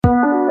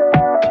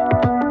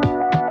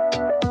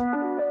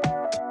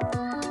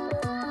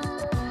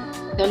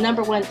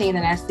number one thing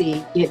that I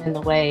see getting in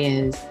the way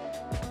is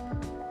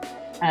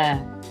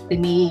the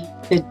need,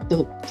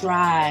 the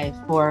drive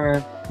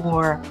for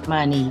more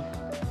money,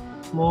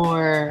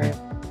 more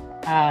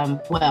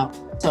wealth,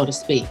 so to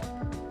speak.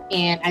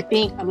 And I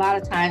think a lot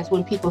of times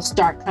when people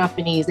start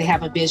companies, they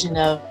have a vision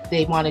of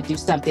they want to do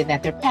something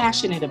that they're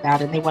passionate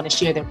about, and they want to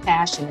share their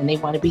passion, and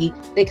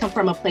they come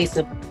from a place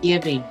of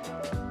giving.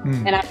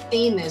 And I've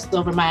seen this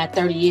over my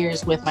 30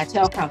 years with my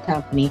telecom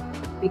company.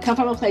 They come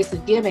from a place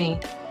of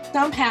giving,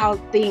 somehow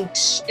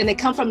things, and they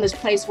come from this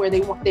place where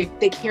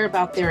they care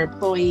about their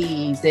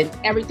employees, and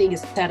everything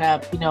is set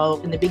up,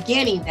 in the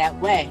beginning that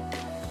way.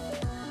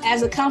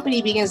 As a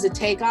company begins to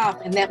take off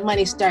and that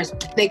money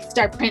they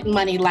start printing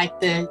money like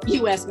the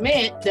U.S.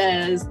 Mint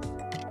does,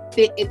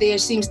 there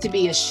seems to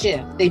be a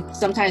shift. They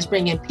sometimes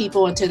bring in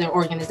people into their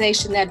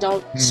organization that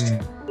don't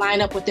line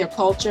up with their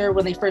culture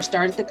when they first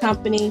started the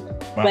company,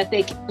 but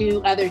they can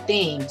do other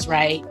things,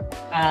 right?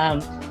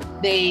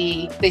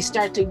 They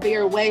start to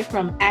veer away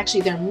from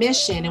actually their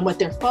mission and what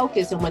their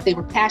focus and what they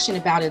were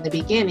passionate about in the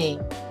beginning.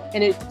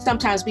 And it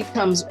sometimes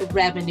becomes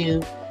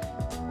revenue,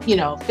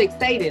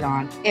 fixated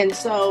on. And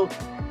so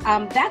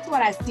that's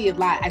what I see a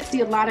lot. I see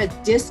a lot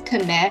of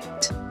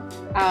disconnect.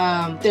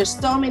 There's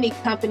so many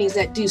companies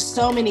that do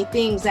so many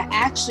things that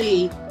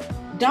actually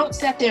don't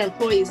set their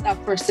employees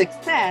up for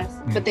success,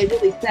 but they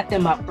really set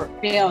them up for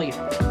failure.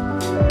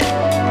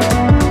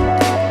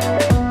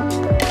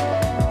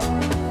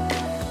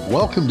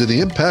 Welcome to the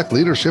Impact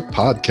Leadership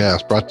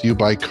Podcast, brought to you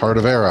by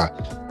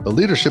Cardivera, the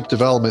leadership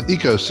development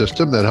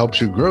ecosystem that helps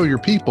you grow your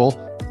people,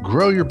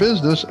 grow your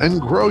business, and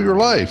grow your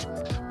life.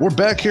 We're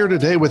back here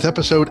today with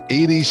episode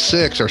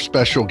 86. Our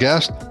special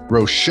guest,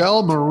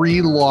 Rochelle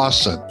Marie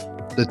Lawson.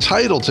 The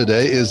title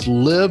today is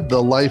Live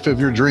the Life of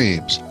Your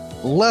Dreams,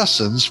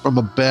 Lessons from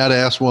a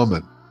Badass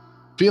Woman.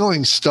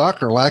 Feeling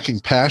stuck or lacking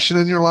passion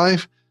in your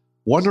life?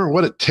 Wondering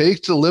what it takes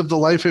to live the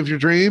life of your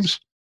dreams?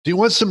 Do you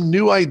want some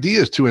new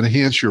ideas to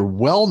enhance your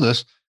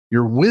wellness,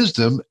 your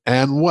wisdom,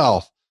 and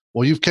wealth?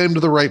 Well, you've came to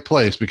the right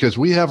place because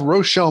we have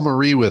Rochelle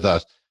Marie with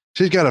us.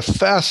 She's got a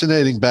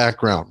fascinating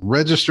background,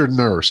 registered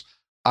nurse,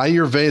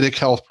 Ayurvedic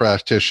health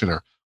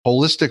practitioner,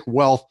 holistic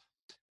wealth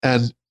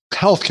and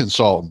health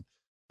consultant,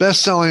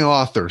 best-selling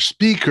author,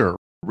 speaker,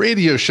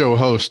 radio show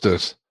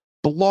hostess,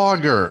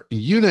 blogger,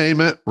 you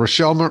name it,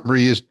 Rochelle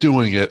Marie is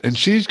doing it. And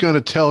she's going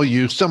to tell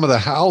you some of the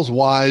hows,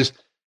 whys,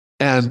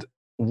 and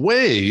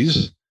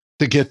ways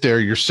to get there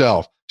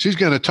yourself. She's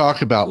going to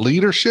talk about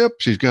leadership.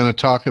 She's going to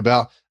talk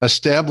about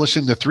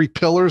establishing the 3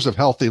 pillars of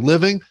healthy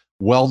living,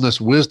 wellness,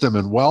 wisdom,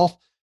 and wealth.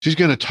 She's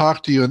going to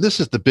talk to you, and this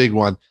is the big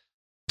one,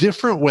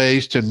 different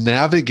ways to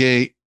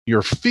navigate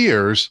your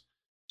fears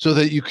so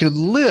that you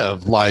can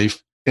live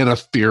life in a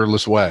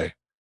fearless way.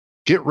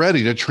 Get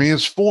ready to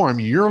transform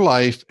your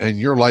life and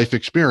your life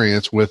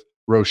experience with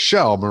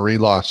Rochelle Marie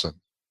Lawson.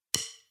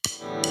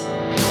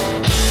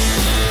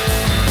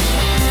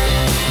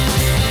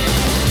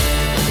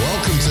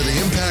 Welcome to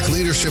the Impact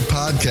Leadership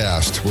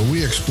Podcast, where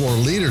we explore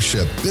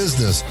leadership,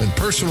 business, and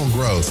personal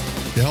growth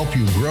to help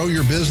you grow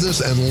your business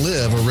and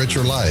live a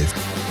richer life.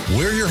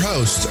 We're your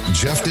hosts,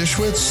 Jeff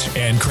Dishwitz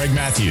and Craig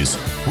Matthews.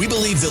 We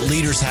believe that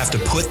leaders have to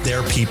put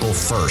their people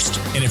first.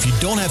 And if you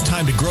don't have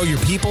time to grow your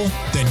people,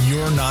 then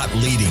you're not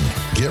leading.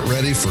 Get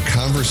ready for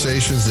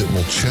conversations that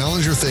will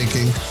challenge your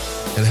thinking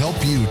and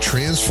help you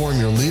transform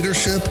your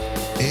leadership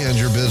and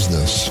your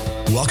business.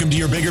 Welcome to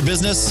your bigger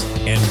business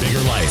and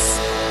bigger life.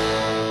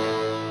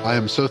 I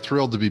am so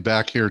thrilled to be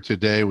back here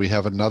today. We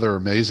have another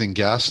amazing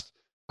guest.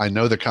 I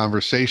know the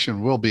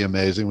conversation will be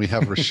amazing. We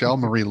have Rochelle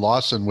Marie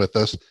Lawson with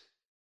us.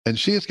 And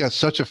she has got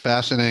such a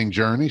fascinating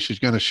journey. She's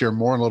going to share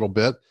more in a little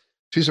bit.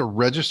 She's a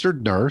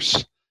registered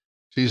nurse.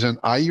 She's an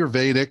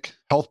Ayurvedic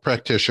health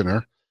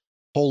practitioner,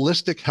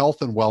 holistic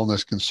health and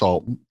wellness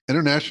consultant,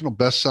 international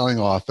best-selling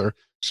author,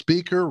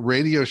 speaker,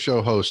 radio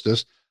show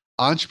hostess,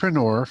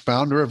 entrepreneur,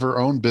 founder of her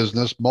own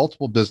business,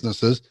 multiple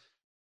businesses.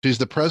 She's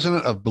the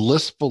president of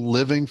Blissful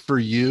Living for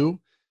You.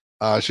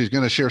 She's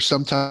going to share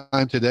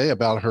sometime today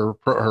about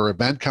her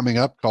event coming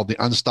up called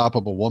The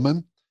Unstoppable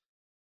Woman.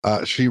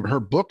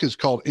 Her book is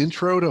called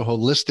Intro to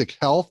Holistic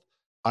Health,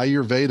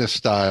 Ayurveda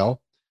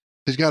Style.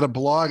 She's got a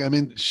blog. I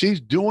mean,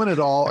 she's doing it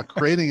all,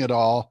 creating it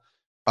all.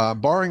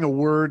 Borrowing a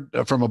word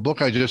from a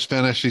book I just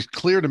finished, she's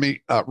clear to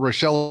me,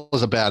 Rochelle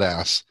is a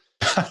badass.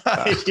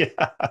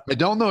 Yeah. I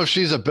don't know if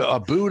she's a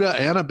Buddha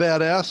and a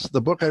badass,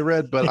 the book I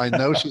read, but I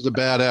know she's a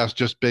badass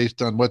just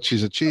based on what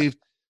she's achieved.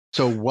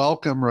 So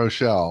welcome,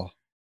 Rochelle.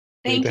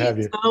 Thank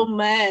you so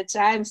much.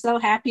 I'm so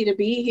happy to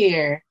be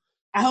here.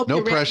 I hope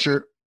no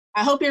pressure.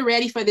 I hope you're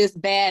ready for this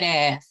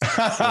badass.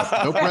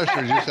 No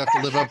pressure. You just have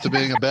to live up to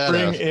being a badass.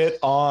 Bring it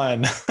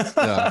on.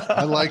 Yeah,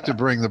 I like to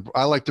bring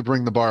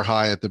the bar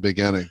high at the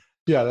beginning.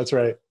 Yeah, that's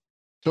right.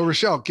 So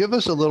Rochelle, give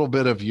us a little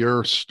bit of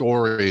your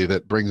story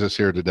that brings us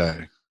here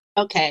today.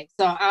 Okay,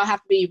 so I'll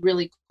have to be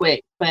really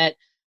quick, but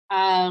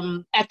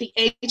at the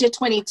age of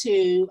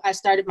 22, I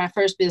started my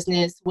first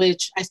business,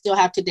 which I still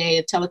have today,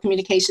 a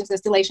telecommunications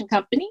installation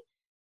company.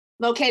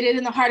 located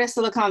in the heart of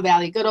Silicon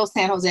Valley, good old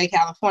San Jose,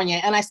 California.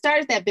 And I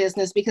started that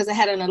business because I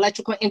had an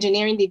electrical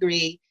engineering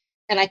degree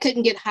and I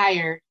couldn't get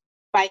hired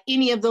by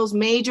any of those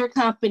major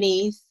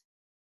companies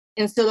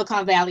in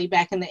Silicon Valley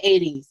back in the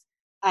 80s.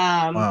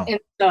 Wow. And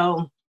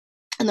so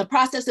in the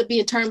process of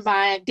being turned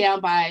down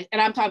by,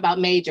 and I'm talking about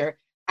major,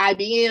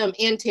 IBM,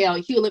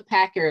 Intel, Hewlett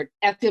Packard,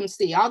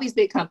 FMC, all these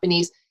big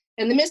companies.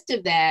 In the midst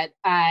of that,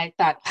 I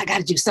thought, I got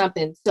to do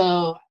something.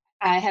 So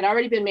I had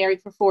already been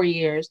married for 4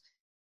 years,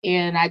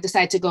 and I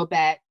decided to go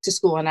back to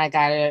school, and I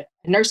got a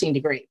nursing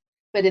degree.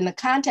 But in the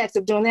context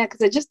of doing that,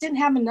 because I just didn't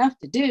have enough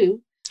to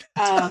do,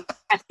 I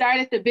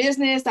started the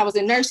business. I was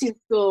in nursing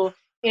school,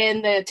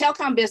 and the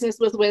telecom business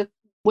was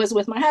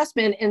with my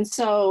husband. And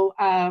so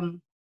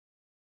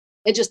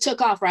it just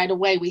took off right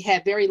away. We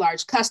had very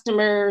large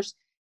customers.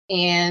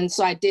 And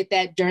so I did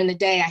that during the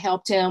day. I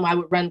helped him. I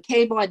would run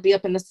cable. I'd be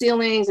up in the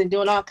ceilings and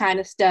doing all kind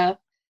of stuff.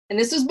 And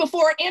this was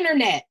before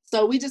internet.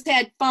 So we just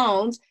had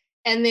phones.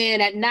 And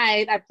then at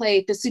night, I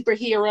played the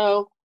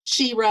superhero,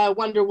 She-Ra,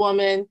 Wonder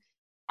Woman,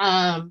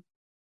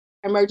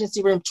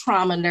 emergency room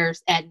trauma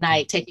nurse at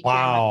night, taking care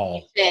of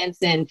my patients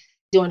and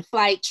doing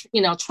flight,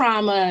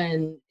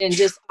 trauma and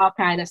just all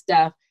kind of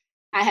stuff.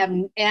 I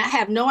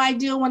have no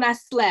idea when I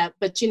slept,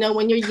 but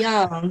when you're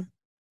young,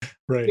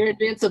 right, you're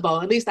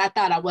invincible. At least I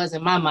thought I was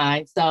in my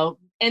mind. So,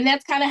 and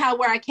that's kind of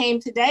where I came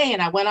today.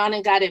 And I went on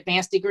and got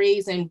advanced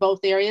degrees in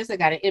both areas. I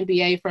got an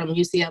MBA from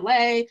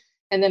UCLA,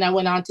 and then I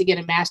went on to get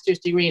a master's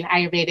degree in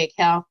Ayurvedic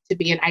health to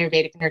be an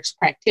Ayurvedic nurse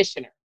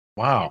practitioner.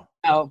 Wow.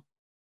 So,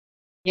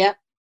 yep.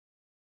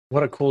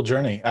 What a cool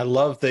journey. I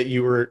love that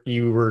you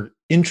were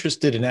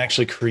interested in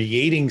actually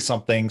creating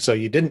something. So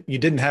you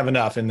didn't have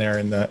enough in there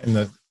in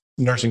the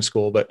nursing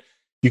school, but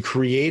you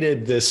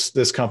created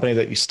this company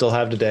that you still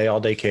have today, All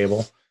Day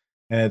Cable.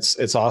 And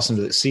it's awesome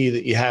to see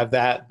that you have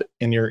that,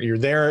 and you're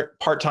there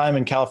part-time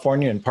in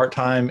California and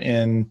part-time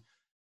in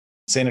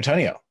San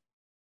Antonio.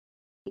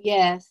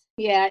 Yes.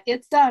 Yeah.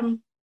 It's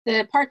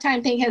the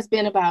part-time thing has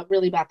been about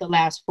the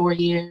last 4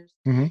 years.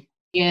 Mm-hmm.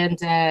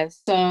 And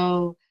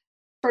so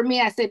for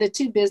me, I say the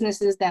two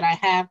businesses that I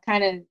have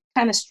kind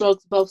of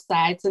strokes both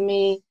sides of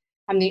me.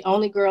 I'm the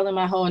only girl in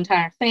my whole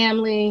entire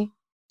family,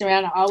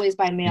 surrounded always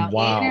by male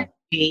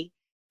energy.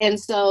 And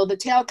so the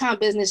telecom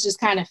business just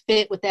kind of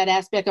fit with that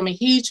aspect. I'm a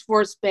huge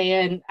sports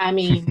fan. I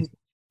mean,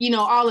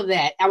 all of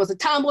that. I was a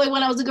tomboy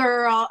when I was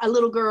a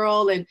little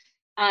girl. And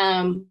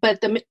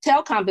but the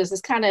telecom business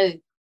kind of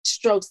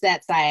strokes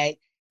that side.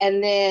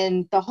 And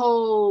then the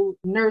whole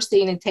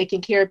nursing and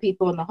taking care of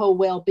people and the whole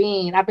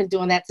well-being, I've been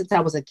doing that since I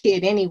was a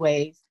kid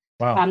anyways.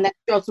 Wow. That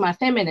strokes my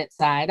feminine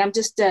side. I'm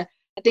just I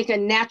think a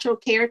natural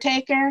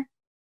caretaker.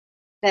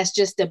 That's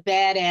just a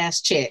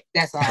badass chick.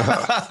 That's all.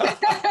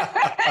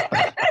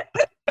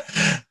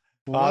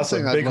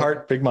 Awesome. Big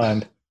heart, big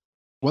mind.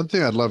 One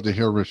thing I'd love to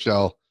hear,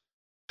 Rochelle,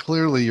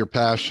 clearly you're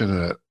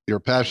passionate. You're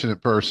a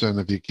passionate person.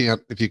 If you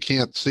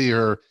can't see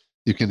her,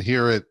 you can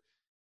hear it.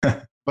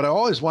 But I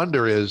always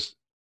wonder is,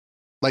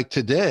 like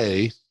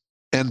today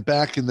and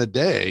back in the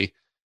day,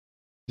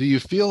 do you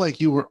feel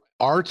like you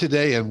are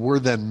today and were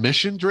then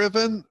mission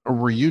driven, or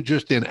were you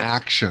just in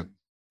action?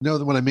 You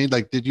know what I mean?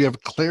 Like, did you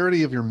have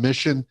clarity of your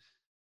mission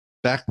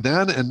back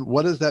then? And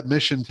what does that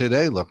mission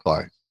today look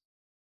like?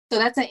 So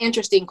that's an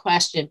interesting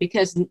question,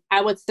 because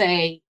I would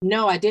say,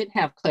 no, I didn't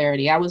have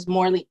clarity. I was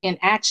more in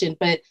action.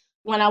 But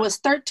when I was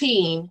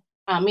 13,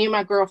 me and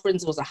my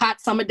girlfriends, it was a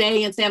hot summer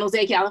day in San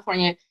Jose,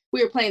 California.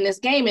 We were playing this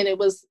game, and it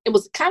was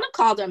kind of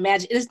called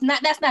that's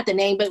not the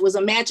name, but it was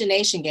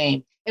imagination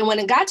game. And when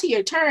it got to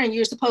your turn,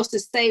 you're supposed to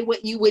say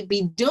what you would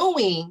be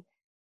doing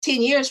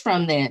 10 years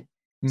from then.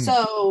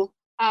 So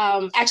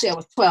actually I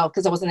was 12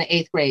 because I was in the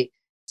 8th grade.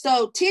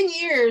 So 10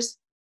 years,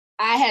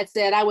 I had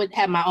said I would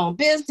have my own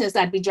business.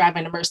 I'd be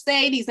driving a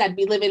Mercedes. I'd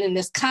be living in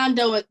this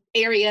condo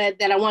area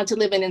that I wanted to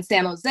live in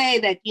San Jose,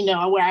 that,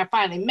 where I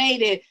finally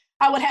made it.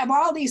 I would have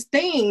all these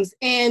things.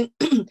 And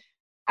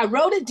I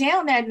wrote it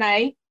down that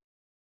night,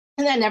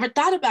 and I never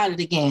thought about it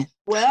again.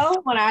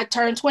 Well, when I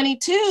turned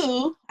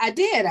 22, I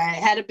did. I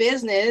had a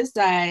business.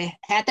 I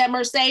had that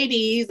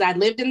Mercedes. I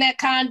lived in that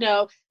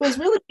condo. It was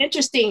really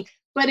interesting,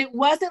 but it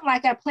wasn't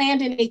like I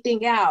planned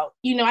anything out.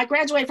 I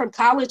graduated from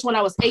college when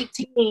I was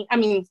 20,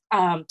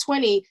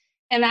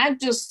 and I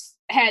just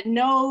had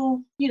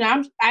no,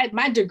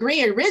 my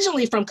degree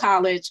originally from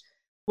college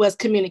was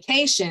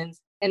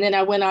communications, and then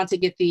I went on to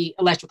get the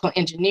electrical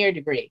engineer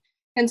degree.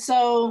 And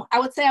so I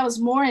would say I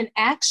was more in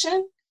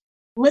action.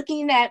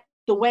 Looking at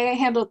the way I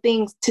handle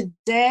things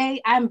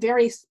today, I'm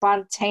very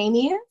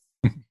spontaneous.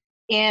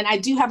 And I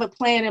do have a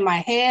plan in my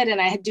head, and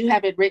I do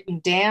have it written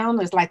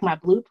down. It's like my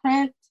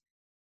blueprint.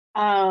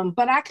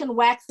 But I can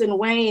wax and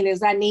wane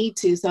as I need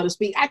to, so to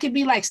speak. I could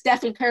be like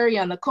Stephen Curry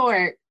on the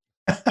court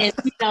and,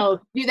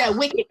 do that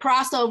wicked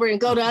crossover and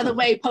go the other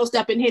way, post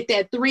up and hit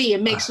that 3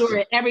 and make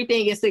sure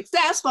everything is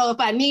successful if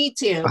I need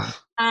to.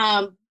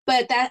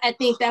 But I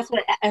think that's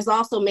what has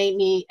also made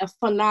me a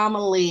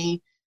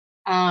phenomenally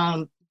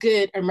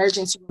good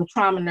emergency room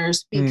trauma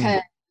nurse,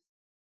 because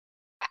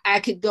I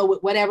could go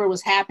with whatever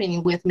was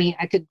happening with me.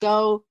 I could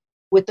go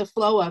with the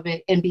flow of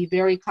it and be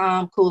very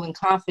calm, cool, and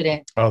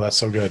confident. Oh, that's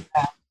so good.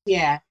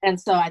 Yeah. And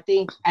so I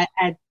think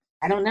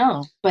I don't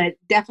know, but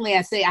definitely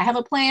I say I have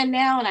a plan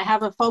now and I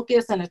have a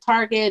focus and a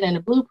target and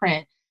a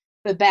blueprint.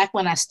 But back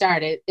when I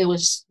started, it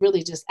was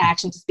really just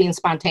action, just being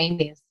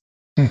spontaneous.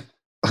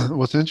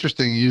 What's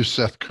interesting, you use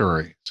Seth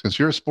Curry. Since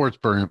you're a sports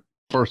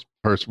first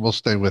person, we'll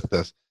stay with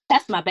this.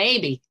 That's my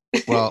baby.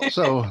 Well,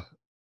 so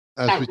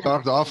as we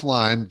talked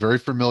offline, very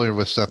familiar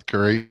with Seth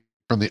Curry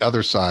from the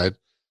other side,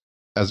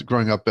 as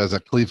growing up as a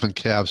Cleveland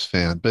Cavs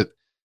fan. But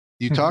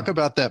you talk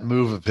about that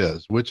move of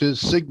his, which is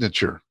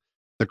signature,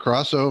 the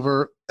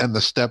crossover and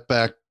the step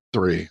back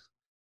three.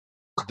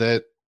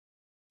 That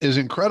is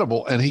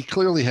incredible. And he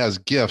clearly has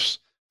gifts,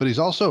 but he's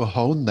also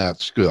honed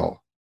that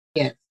skill.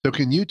 Yeah. So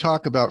can you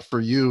talk about, for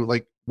you,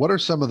 like, what are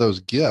some of those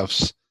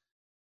gifts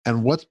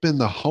and what's been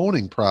the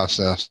honing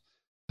process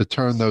to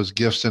turn those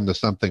gifts into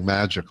something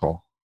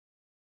magical?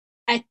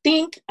 I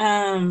think,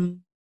 for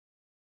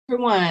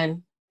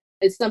one,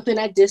 it's something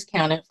I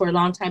discounted for a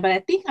long time, but I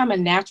think I'm a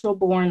natural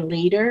born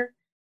leader.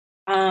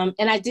 And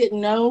I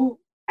didn't know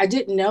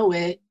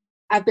it.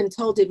 I've been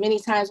told it many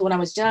times when I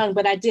was young,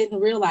 but I didn't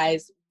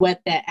realize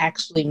what that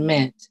actually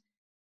meant.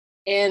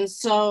 And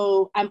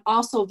so I'm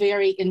also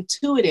very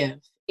intuitive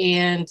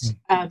and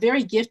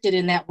very gifted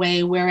in that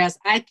way, whereas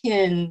I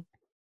can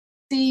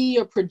see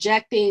or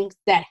project things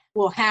that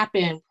will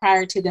happen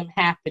prior to them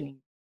happening.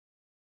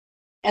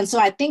 And so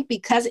I think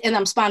and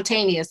I'm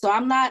spontaneous, so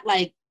I'm not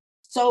like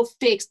so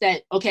fixed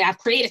that, okay, I've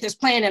created this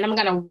plan and I'm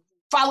going to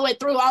follow it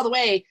through all the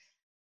way.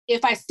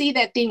 If I see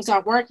that things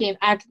aren't working,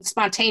 I can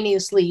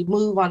spontaneously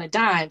move on a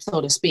dime, so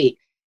to speak.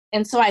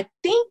 And so I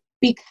think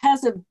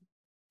because of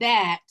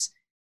that,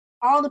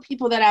 all the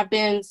people that I've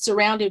been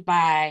surrounded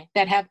by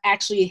that have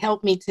actually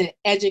helped me to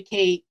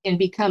educate and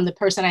become the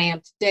person I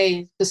am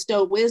today,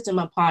 bestowed wisdom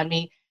upon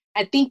me.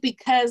 I think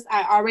because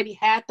I already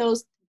had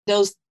those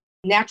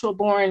natural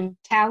born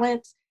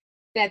talents,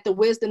 that the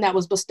wisdom that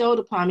was bestowed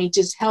upon me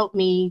just helped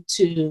me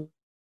to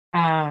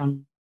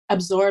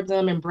absorb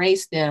them,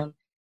 embrace them,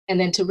 and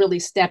then to really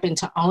step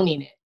into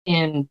owning it.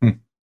 And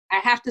I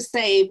have to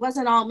say, it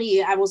wasn't all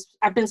me.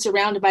 I've been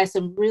surrounded by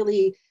some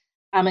really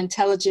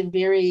intelligent,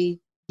 very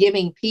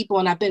giving people,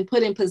 and I've been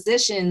put in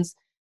positions,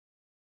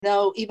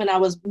 though even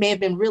may have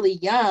been really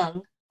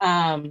young,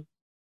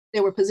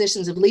 there were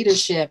positions of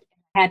leadership.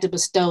 I had to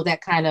bestow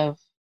that kind of,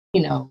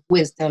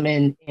 wisdom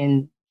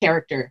and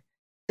character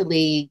to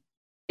lead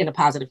in a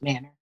positive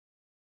manner.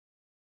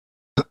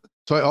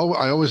 So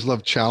I always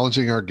love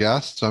challenging our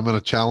guests. So I'm going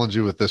to challenge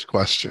you with this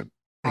question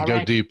and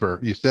go deeper.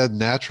 You said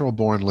natural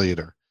born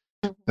leader.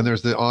 And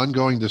there's the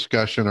ongoing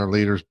discussion, are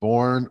leaders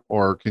born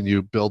or can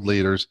you build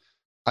leaders?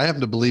 I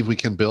happen to believe we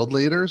can build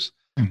leaders.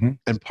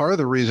 And part of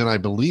the reason I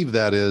believe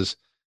that is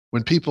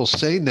when people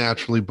say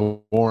naturally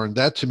born,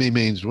 that to me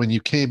means when you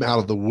came out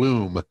of the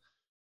womb,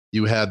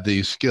 you had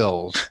these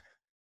skills.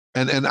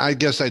 And I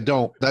guess that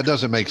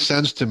doesn't make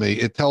sense to me.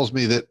 It tells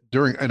me that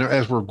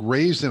as we're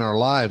raised in our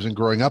lives and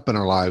growing up in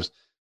our lives,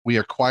 we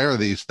acquire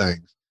these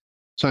things.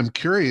 So I'm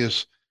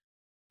curious,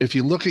 if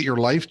you look at your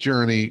life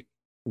journey,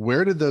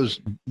 where did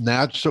those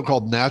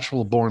so-called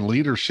natural born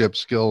leadership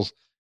skills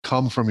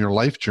come from your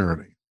life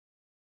journey?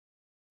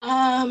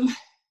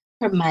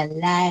 From my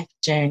life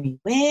journey.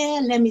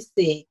 Well, let me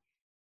see.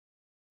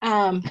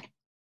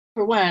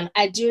 For one,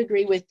 I do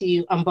agree with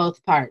you on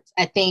both parts.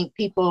 I think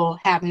people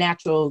have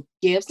natural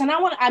gifts, and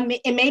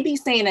it may be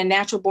saying a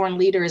natural born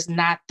leader is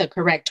not the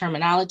correct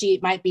terminology.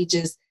 It might be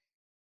just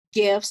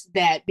gifts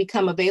that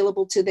become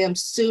available to them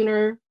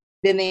sooner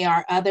than they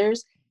are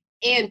others.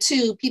 And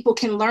two, people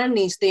can learn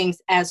these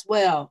things as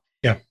well.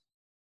 Yeah.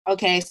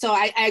 Okay, so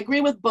I agree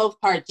with both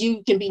parts.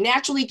 You can be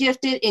naturally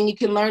gifted and you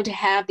can learn to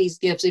have these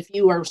gifts if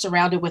you are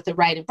surrounded with the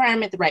right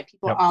environment, the right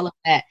people, all of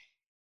that.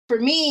 For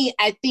me,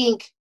 I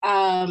think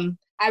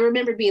I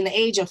remember being the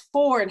age of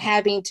 4 and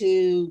having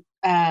to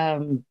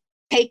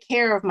take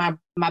care of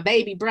my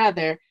baby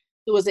brother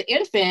who was an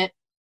infant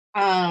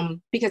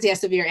because he has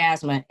severe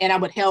asthma. And I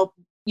would help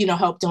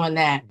doing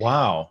that.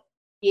 Wow.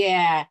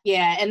 Yeah.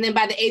 And then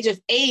by the age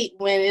of 8,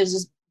 when it was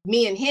just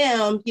me and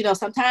him,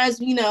 sometimes,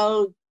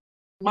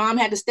 mom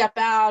had to step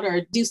out or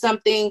do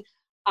something.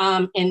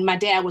 And my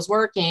dad was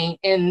working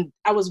and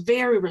I was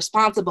very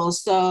responsible.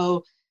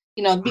 So,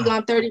 be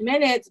gone 30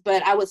 minutes,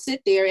 but I would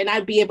sit there and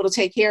I'd be able to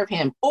take care of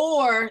him.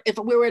 Or if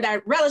we were at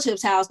our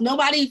relative's house,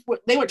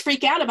 they would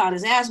freak out about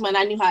his asthma and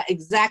I knew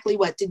exactly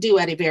what to do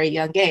at a very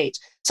young age.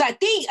 So I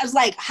was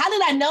like, how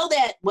did I know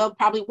that? Well,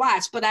 probably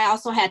watch, but I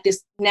also had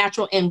this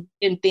natural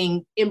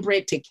thing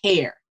inbred to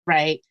care,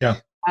 right? Yeah.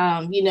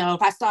 I'm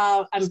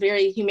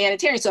very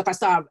humanitarian. So if I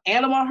saw an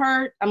animal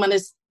hurt, I'm going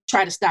to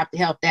try to stop to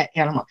help that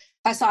animal.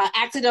 If I saw an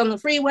accident on the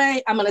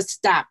freeway, I'm going to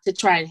stop to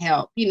try and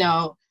help,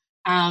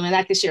 and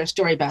I could share a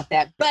story about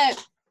that.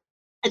 But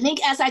I think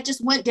as I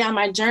just went down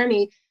my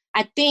journey,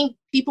 I think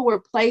people were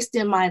placed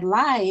in my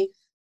life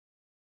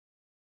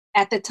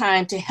at the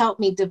time to help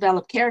me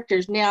develop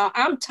characters. Now,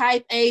 I'm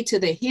type A to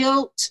the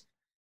hilt.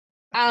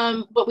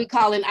 what we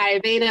call in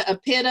Ayurveda, a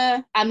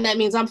pitta. That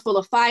means I'm full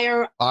of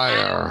fire.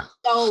 Fire.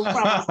 So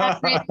from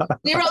 100,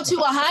 0 to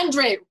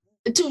 100,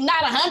 to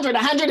not 100,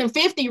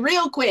 150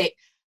 real quick.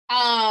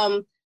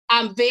 I'm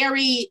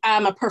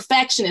a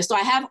perfectionist. So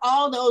I have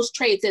all those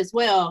traits as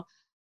well.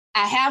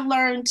 I have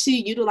learned to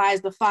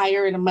utilize the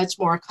fire in a much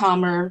more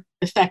calmer,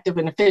 effective,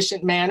 and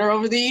efficient manner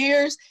over the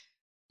years.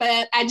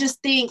 But I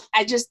just think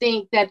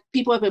that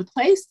people have been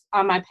placed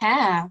on my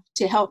path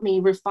to help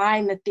me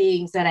refine the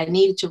things that I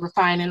needed to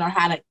refine and learn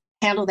how to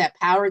handle that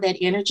power, that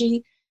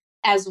energy,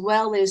 as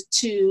well as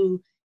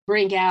to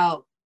bring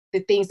out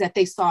the things that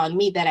they saw in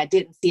me that I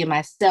didn't see in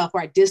myself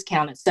or I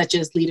discounted, such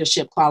as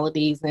leadership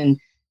qualities and,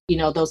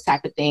 those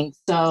type of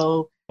things.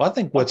 So well, I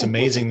think what's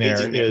amazing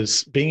there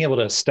is being able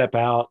to step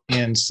out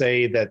and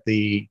say that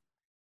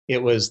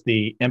it was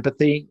the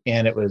empathy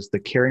and it was the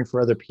caring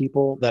for other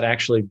people that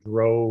actually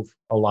drove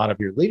a lot of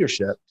your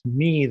leadership. To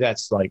me,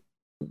 that's like,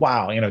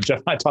 wow, Jeff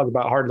and I talk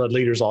about hard-led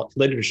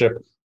leadership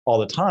all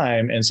the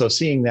time. And so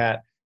seeing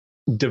that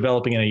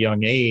developing in a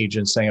young age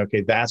and saying,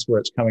 okay, that's where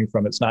it's coming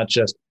from. It's not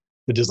just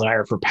the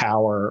desire for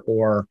power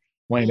or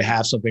wanting to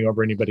have something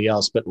over anybody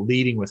else, but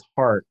leading with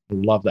heart. I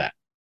love that.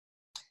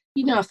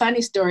 A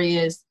funny story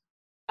is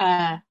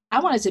I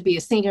wanted to be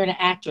a singer and an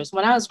actress.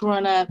 When I was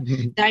growing up,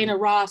 Diana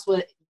Ross,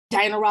 I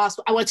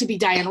wanted to be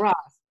Diana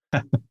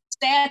Ross.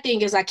 Sad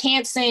thing is I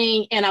can't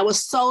sing and I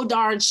was so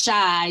darn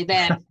shy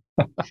that,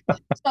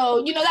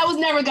 so, that was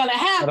never going to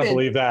happen. I don't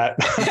believe that.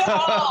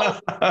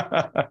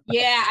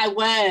 Yeah, I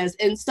was.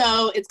 And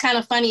so it's kind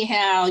of funny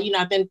how,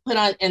 I've been put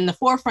on in the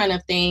forefront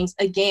of things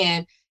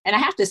again. And I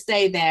have to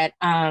say that,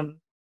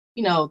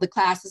 the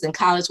classes in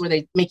college where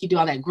they make you do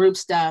all that group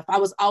stuff, I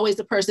was always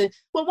the person,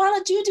 well, why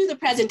don't you do the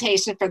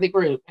presentation for the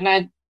group? And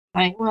I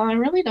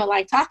really don't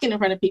like talking in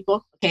front of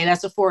people. Okay,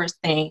 that's a Forrest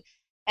thing.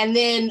 And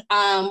then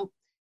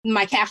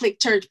my Catholic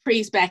church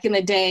priest back in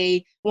the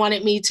day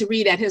wanted me to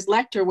read at his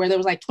lecture where there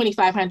was like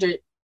 2,500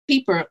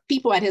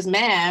 people at his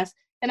mass.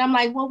 And I'm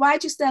like, well,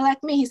 why'd you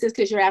select me? He says,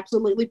 because you're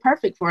absolutely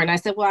perfect for it. And I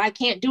said, well, I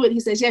can't do it. He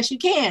says, yes, you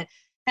can.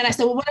 And I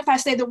said, well, what if I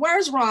say the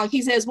words wrong?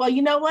 He says, well,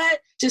 you know what?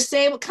 Just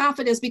say it with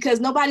confidence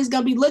because nobody's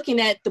going to be looking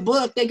at the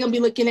book. They're going to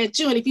be looking at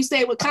you. And if you say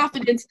it with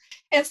confidence.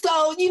 And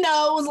so, it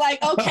was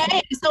like,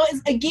 okay. So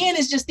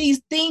it's just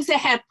these things that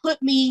have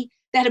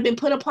been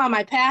put upon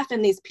my path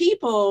and these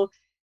people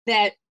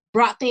that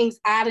brought things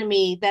out of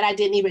me that I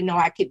didn't even know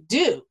I could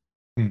do.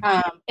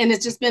 And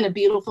it's just been a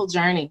beautiful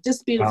journey,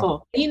 just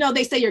beautiful. Wow.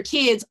 They say your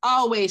kids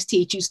always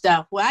teach you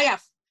stuff. Well,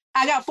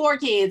 I got 4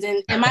 kids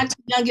and my 2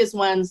 youngest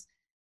ones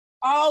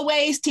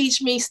always teach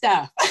me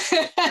stuff.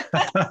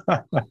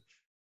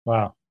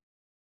 Wow.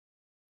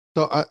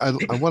 So I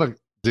want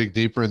to dig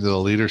deeper into the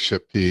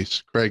leadership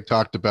piece. Craig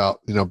talked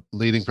about,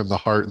 leading from the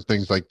heart and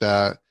things like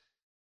that.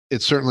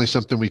 It's certainly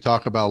something we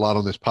talk about a lot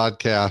on this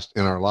podcast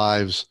in our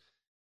lives.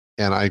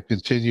 And I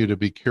continue to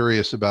be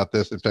curious about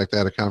this. In fact, I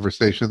had a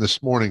conversation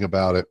this morning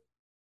about it.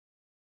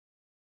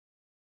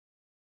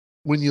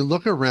 When you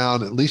look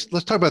around, at least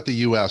let's talk about the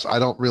U.S. I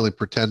don't really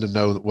pretend to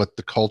know what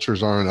the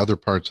cultures are in other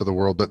parts of the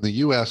world, but in the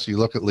U.S., you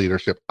look at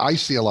leadership, I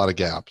see a lot of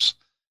gaps.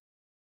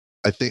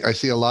 I think I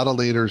see a lot of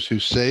leaders who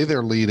say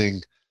they're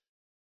leading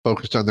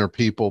focused on their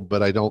people,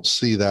 but I don't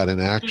see that in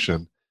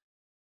action.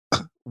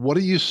 What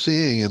are you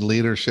seeing in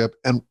leadership?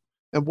 And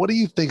what do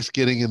you think's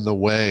getting in the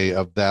way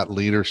of that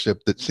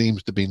leadership that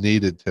seems to be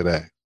needed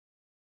today?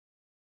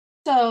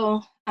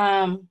 So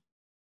the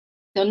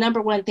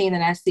number one thing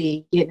that I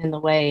see getting in the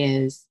way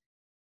is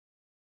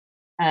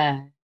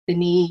the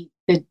need,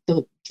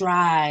 the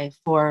drive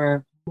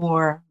for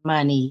more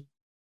money,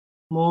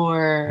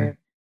 more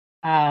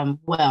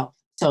wealth,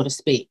 so to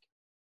speak.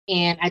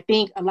 And I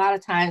think a lot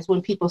of times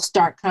when people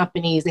start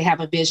companies, they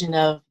have a vision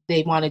of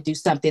they want to do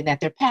something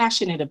that they're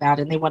passionate about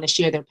and they want to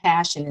share their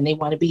passion and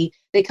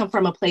they come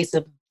from a place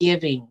of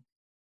giving.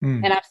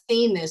 And I've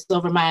seen this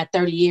over my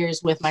 30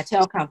 years with my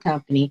telecom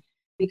company.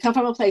 They come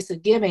from a place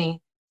of giving,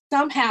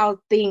 somehow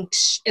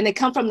and they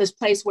come from this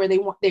place where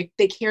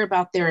they care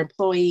about their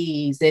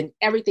employees and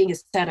everything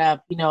is set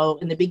up,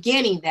 in the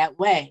beginning that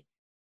way.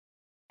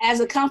 As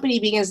a company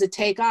begins to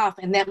take off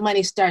and that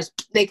money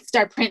they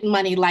start printing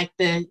money like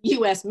the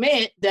U.S.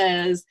 Mint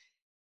does,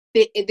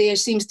 there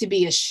seems to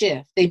be a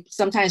shift. They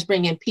sometimes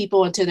bring in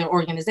people into their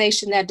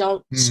organization that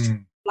don't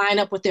line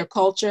up with their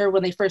culture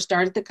when they first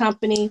started the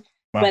company,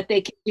 but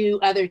they can do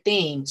other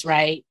things,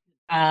 right?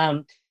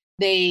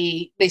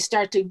 They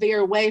start to veer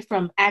away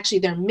from actually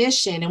their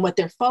mission and what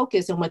their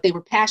focus and what they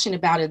were passionate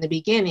about in the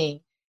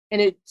beginning.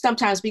 And it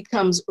sometimes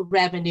becomes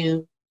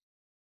revenue,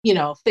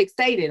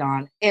 fixated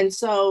on. And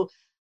so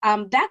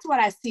that's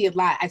what I see a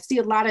lot. I see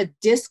a lot of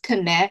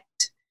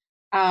disconnect.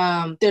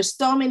 There's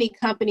so many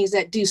companies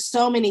that do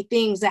so many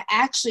things that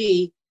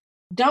actually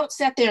don't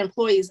set their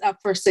employees up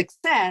for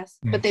success,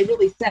 but they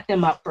really set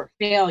them up for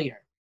failure.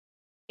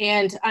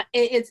 And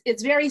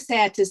it's very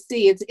sad to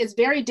see. It's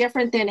very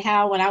different than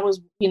how when I was,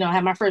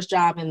 had my first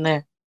job in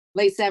the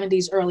late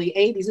 70s, early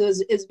 80s.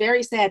 It's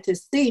very sad to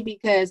see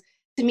because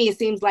to me, it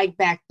seems like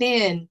back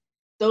then,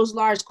 those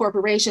large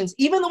corporations,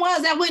 even the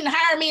ones that wouldn't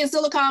hire me in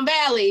Silicon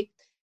Valley,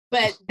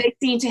 but they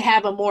seem to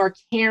have a more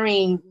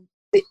caring,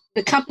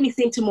 the company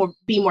seemed to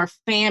be more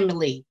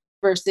family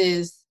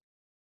versus,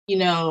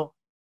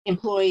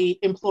 employee,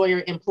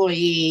 employer,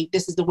 employee,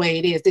 this is the way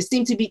it is. They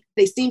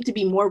seem to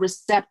be more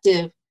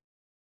receptive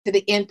to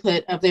the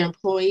input of their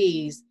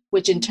employees,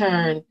 which in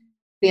turn,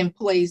 the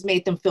employees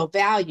made them feel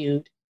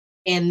valued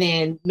and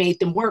then made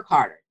them work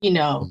harder.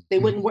 They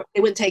wouldn't work,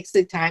 they wouldn't take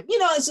sick time.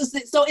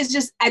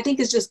 I think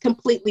it's just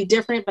completely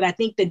different. But I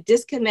think the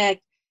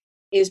disconnect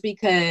is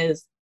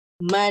because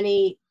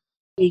money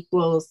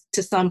equals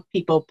to some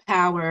people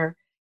power,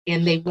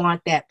 and they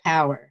want that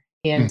power,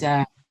 and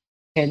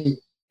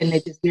they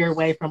just veer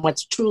away from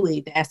what's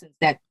truly the essence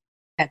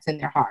that's in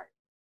their heart.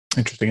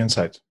 Interesting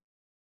insights.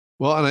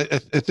 Well, and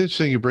it's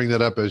interesting you bring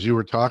that up. As you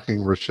were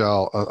talking,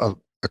 Rochelle,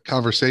 a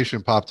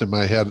conversation popped in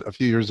my head a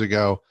few years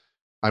ago.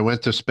 I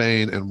went to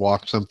Spain and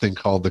walked something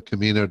called the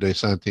Camino de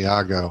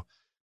Santiago,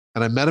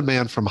 and I met a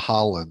man from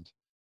Holland.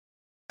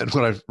 And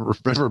what I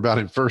remember about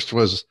him first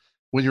was,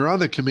 when you're on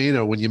the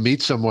Camino, when you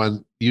meet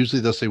someone,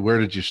 usually they'll say, "Where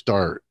did you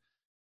start?"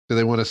 So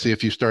they want to see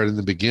if you started in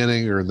the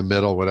beginning or in the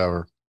middle,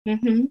 whatever.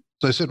 Mm-hmm.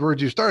 So I said, "Where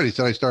did you start?" He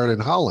said, "I started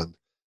in Holland."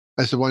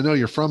 I said, "Well, I know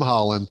you're from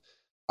Holland.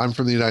 I'm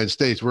from the United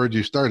States. Where did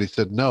you start?" He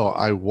said, "No,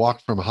 I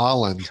walked from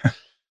Holland."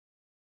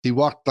 He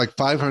walked like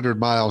 500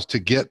 miles to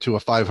get to a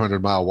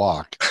 500-mile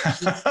walk.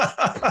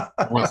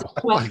 Well,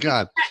 oh my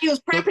God. He was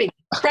prepping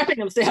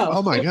himself.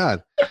 Oh my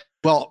God.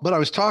 Well, but I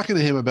was talking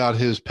to him about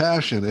his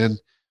passion, and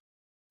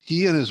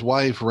he and his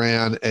wife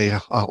ran a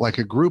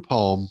group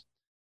home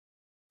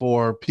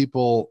for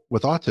people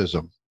with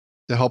autism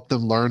to help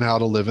them learn how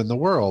to live in the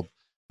world.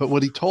 But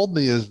what he told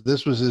me is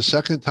this was his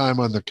second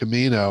time on the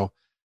Camino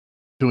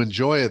to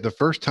enjoy it. The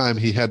first time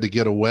he had to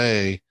get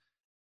away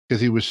because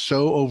he was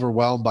so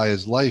overwhelmed by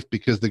his life,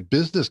 because the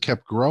business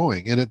kept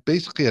growing, and it's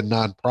basically a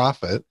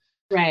nonprofit.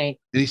 Right.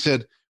 And he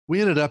said,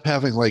 we ended up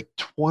having like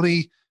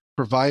 20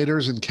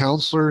 providers and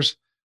counselors.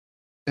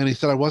 And he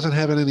said, I wasn't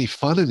having any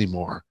fun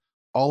anymore.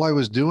 All I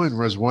was doing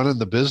was running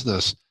the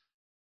business.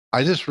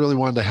 I just really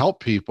wanted to help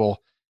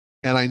people.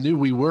 And I knew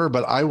we were,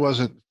 but I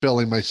wasn't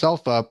filling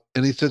myself up.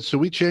 And he said, so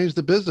we changed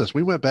the business.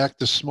 We went back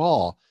to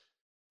small.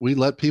 We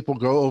let people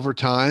go over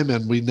time.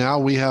 And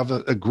we have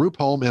a group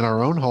home in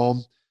our own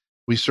home.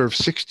 We serve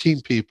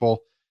 16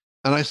 people.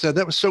 And I said,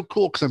 that was so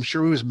cool, because I'm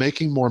sure he was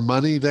making more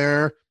money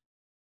there.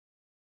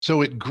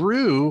 So it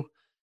grew.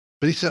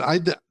 But he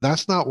said,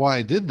 that's not why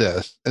I did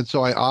this. And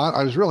so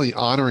I was really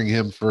honoring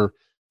him for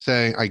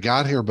saying, I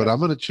got here, but I'm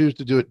going to choose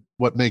to do it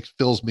what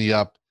fills me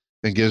up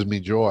and gives me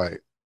joy.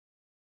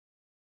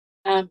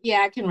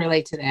 Yeah, I can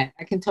relate to that.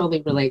 I can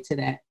totally relate to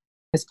that.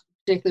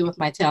 Particularly with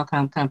my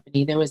telecom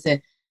company. There was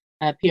a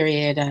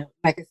period,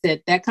 like I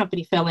said, that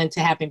company fell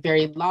into having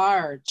very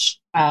large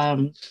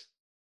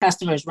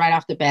customers right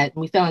off the bat.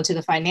 And we fell into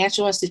the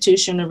financial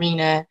institution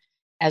arena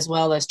as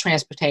well as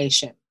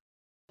transportation.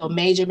 So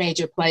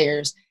major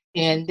players.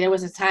 And there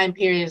was a time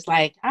period, it's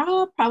like,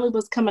 I probably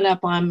was coming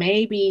up on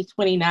maybe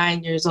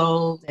 29 years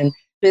old, and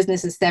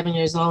business is 7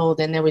 years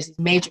old. And there was these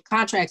major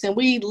contracts. And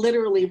we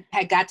literally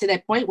had got to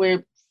that point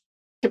where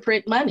to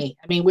print money.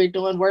 I mean, we're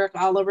doing work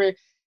all over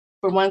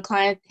for one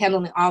client,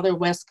 handling all their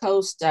West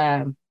Coast,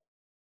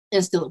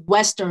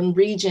 Western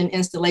region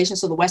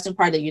installations. So the Western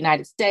part of the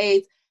United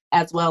States,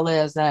 as well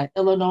as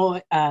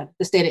Illinois, the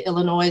state of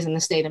Illinois and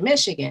the state of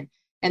Michigan.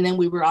 And then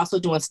we were also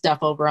doing stuff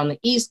over on the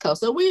East Coast.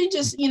 So we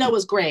just, it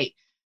was great.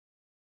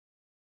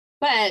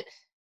 But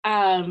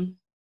I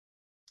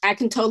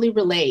can totally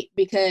relate,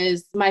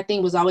 because my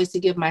thing was always to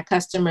give my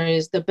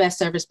customers the best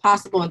service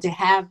possible, and to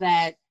have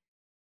that,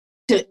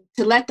 to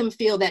let them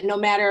feel that no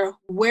matter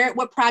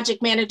what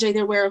project manager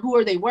they were,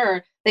 who they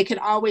were, they could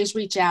always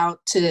reach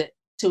out to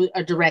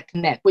a direct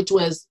connect, which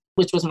was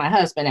my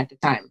husband at the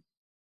time.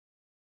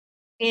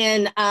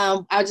 And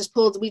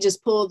we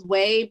just pulled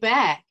way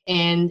back,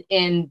 and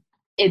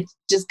it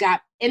just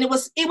got, and it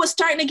was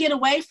starting to get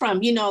away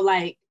from,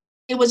 like,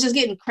 it was just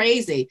getting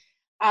crazy.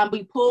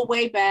 We pulled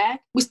way back.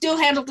 We still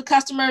handled the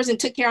customers and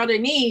took care of their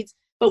needs,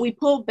 but we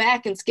pulled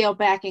back and scaled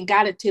back and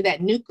got it to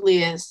that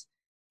nucleus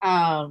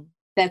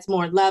that's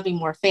more loving,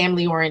 more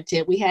family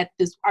oriented. We had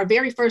our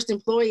very first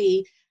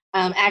employee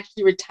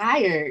actually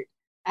retired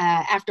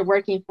after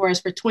working for us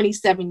for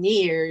 27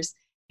 years.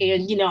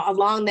 And,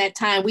 along that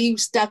time, we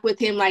stuck with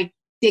him like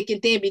thick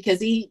and thin, because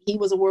he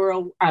was not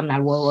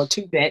a World War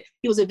II vet.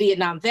 He was a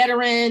Vietnam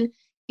veteran.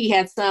 He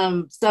had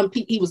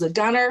he was a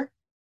gunner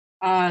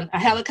on a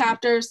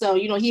helicopter. So,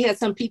 he had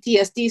some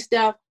PTSD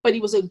stuff, but he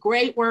was a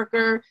great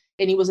worker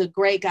and he was a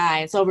great guy.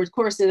 And so over the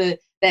course of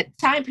that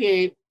time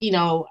period,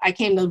 I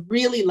came to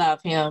really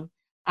love him,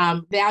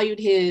 valued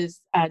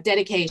his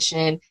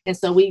dedication. And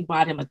so we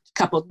bought him a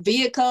couple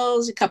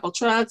vehicles, a couple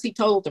trucks. He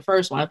totaled the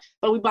first one,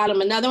 but we bought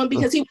him another one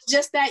because he was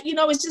just that,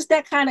 it's just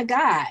that kind of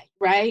guy,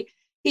 right?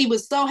 He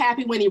was so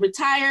happy when he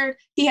retired.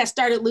 He had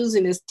started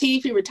losing his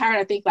teeth. He retired,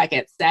 I think, like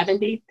at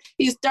 70.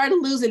 He started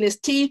losing his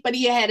teeth, but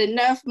he had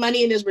enough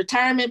money in his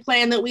retirement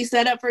plan that we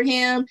set up for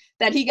him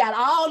that he got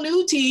all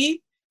new teeth,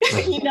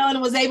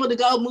 and was able to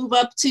go move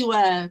up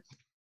to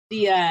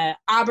the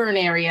Auburn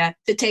area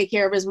to take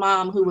care of his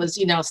mom, who was,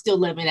 still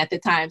living at the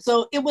time.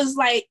 So it's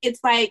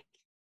like,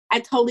 I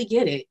totally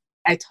get it.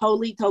 I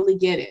totally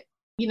get it.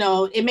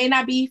 It may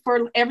not be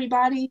for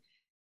everybody,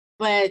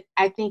 but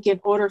I think in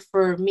order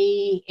for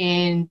me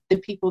and the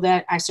people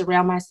that I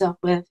surround myself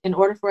with, in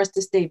order for us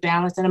to stay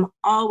balanced, and I'm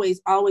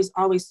always, always,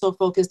 always so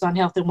focused on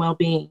health and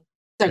well-being.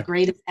 It's our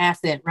greatest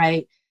asset,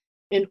 right?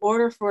 In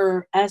order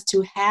for us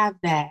to have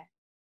that,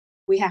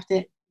 we have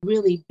to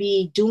really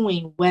be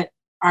doing what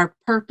our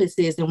purpose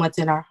is and what's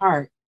in our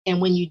heart.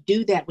 And when you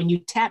do that, when you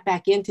tap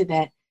back into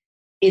that,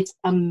 it's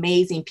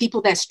amazing.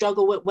 People that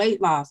struggle with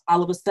weight loss,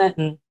 all of a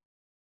sudden,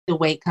 the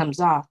weight comes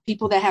off.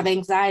 People that have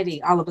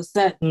anxiety, all of a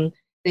sudden,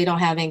 they don't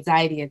have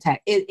anxiety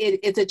attack.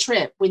 It's a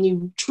trip. When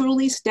you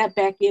truly step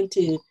back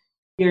into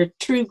your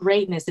true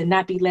greatness and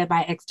not be led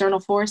by external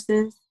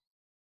forces,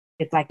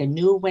 it's like a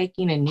new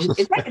awakening,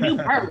 it's like a new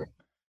birth,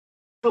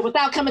 but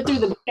without coming through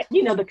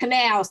the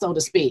canal, so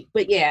to speak.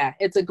 But yeah,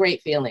 it's a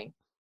great feeling.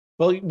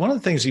 Well, one of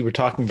the things you were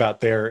talking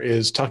about there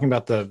is talking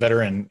about the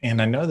veteran.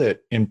 And I know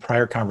that in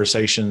prior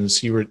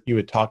conversations, you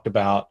had talked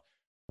about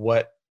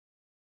what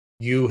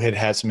you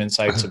had some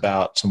insights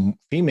about some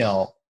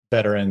female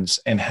veterans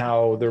and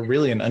how they're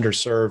really an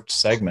underserved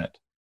segment.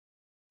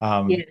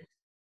 Yes.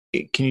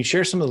 Can you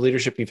share some of the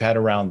leadership you've had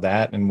around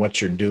that and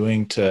what you're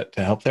doing to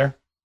help there?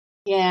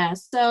 Yeah.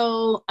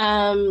 So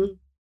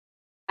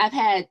I've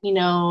had,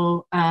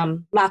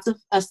 lots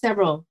of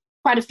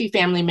quite a few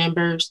family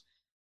members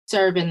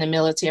serve in the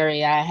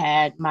military. I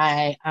had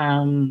my,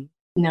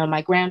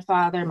 my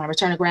grandfather, my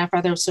maternal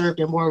grandfather served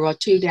in World War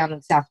II down in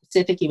the South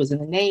Pacific. He was in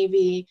the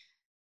Navy.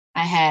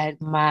 I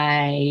had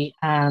my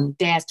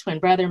dad's twin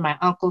brother, my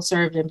uncle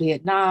served in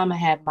Vietnam. I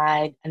had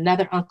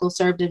another uncle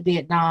served in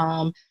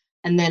Vietnam.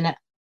 And then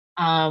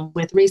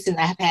with recent,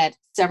 I have had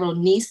several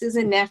nieces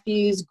and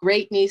nephews,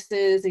 great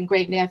nieces and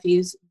great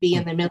nephews be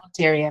in the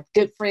military. I have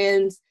good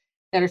friends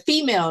that are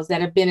females that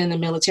have been in the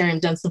military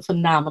and done some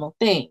phenomenal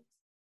things.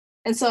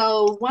 And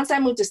so once I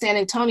moved to San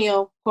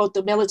Antonio, quote,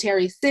 the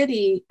military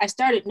city, I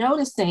started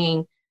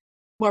noticing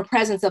more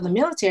presence of the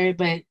military,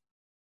 but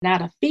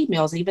not of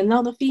females, even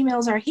though the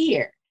females are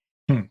here.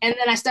 And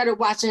then I started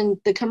watching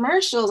the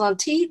commercials on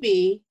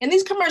TV, and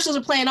these commercials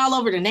are playing all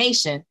over the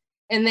nation.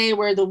 And they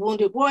were the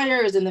wounded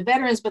warriors and the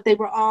veterans, but they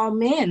were all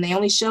men. They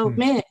only showed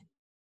men.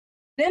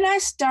 Then I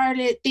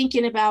started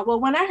thinking about, well,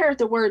 when I heard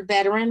the word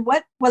veteran,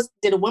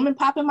 did a woman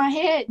pop in my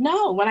head?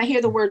 No, when I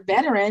hear the word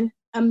veteran,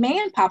 a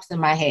man pops in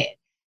my head.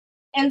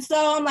 And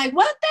so I'm like,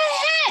 what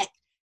the heck?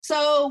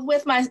 So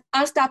with my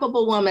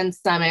Unstoppable Woman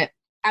Summit,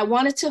 I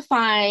wanted to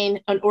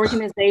find an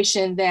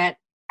organization that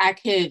I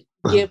could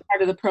give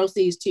part of the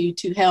proceeds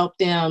to help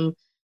them,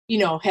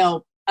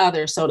 help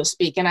others, so to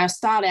speak. And I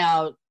sought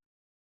out,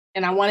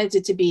 and I wanted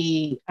it to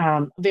be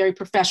a very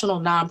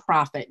professional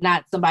nonprofit,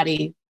 not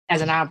somebody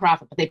as a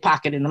nonprofit, but they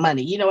pocketing the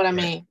money. You know what I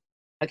mean?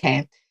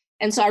 Okay.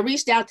 And so I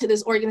reached out to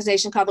this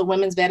organization called the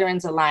Women's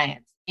Veterans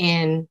Alliance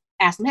and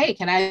asked them, hey,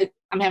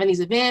 I'm having these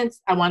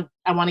events. I want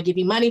to give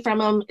you money from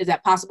them. Is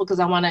that possible? Because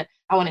I want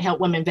to help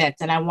women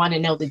vets and I want to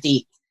know the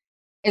deets.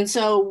 And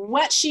so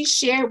what she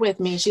shared with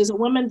me, she was a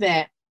woman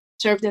vet,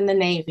 served in the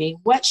Navy.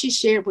 What she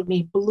shared with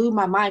me blew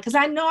my mind because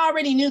I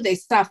already knew they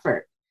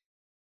suffered.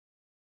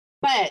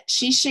 But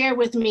she shared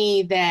with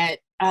me that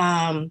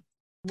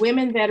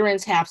women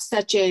veterans have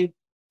such a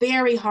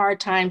very hard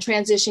time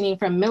transitioning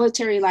from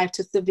military life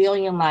to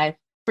civilian life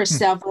for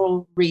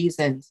several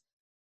reasons.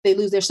 They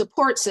lose their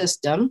support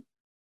system,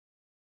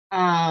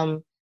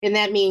 and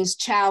that means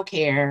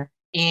childcare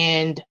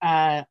and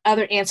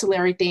other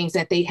ancillary things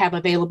that they have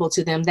available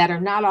to them that are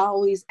not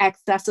always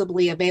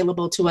accessibly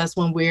available to us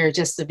when we're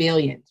just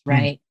civilians,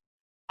 right?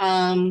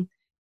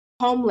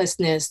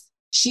 Homelessness.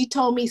 She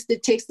told me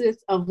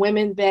statistics of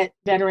women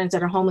veterans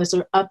that are homeless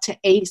are up to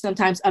 80,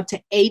 sometimes up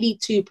to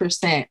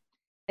 82%.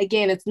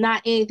 Again, it's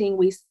not anything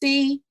we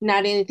see,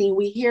 not anything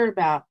we hear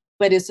about,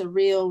 but it's a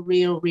real,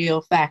 real,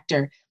 real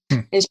factor.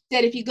 And she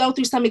said, if you go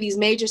through some of these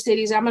major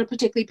cities, I'm going to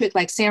particularly pick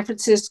like San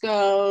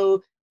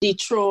Francisco,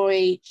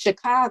 Detroit,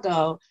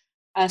 Chicago,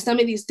 some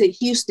of these,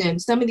 Houston,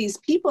 some of these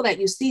people that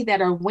you see that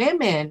are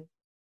women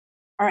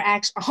are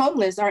actually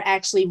homeless are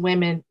actually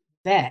women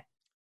vets.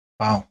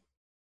 Wow.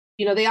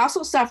 They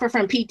also suffer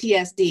from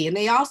PTSD and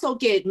they also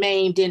get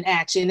maimed in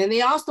action and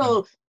they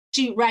also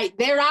shoot right.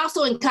 They're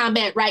also in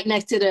combat right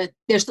next to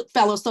their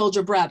fellow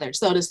soldier brother,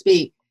 so to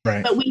speak.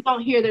 Right. But we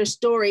don't hear their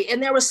story.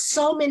 And there were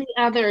so many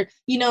other,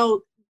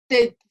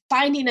 that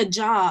finding a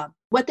job,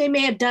 what they may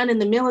have done in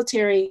the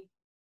military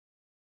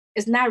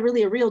is not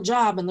really a real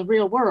job in the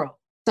real world,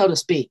 so to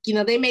speak.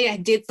 They may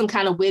have did some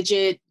kind of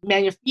widget,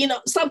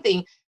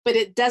 something, but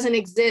it doesn't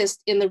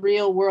exist in the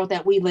real world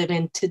that we live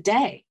in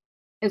today.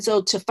 And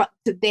so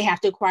they have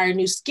to acquire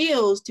new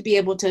skills to be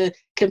able to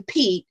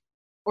compete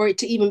or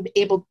to even be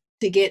able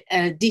to get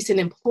a decent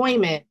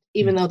employment,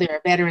 even though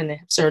they're a veteran that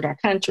have served our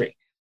country.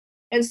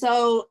 And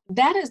so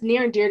that is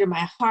near and dear to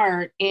my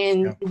heart.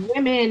 And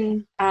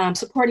women,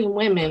 supporting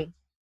women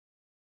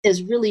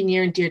is really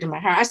near and dear to my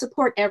heart. I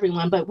support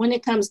everyone, but when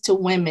it comes to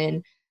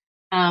women,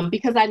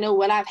 because I know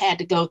what I've had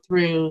to go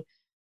through,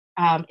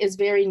 is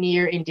very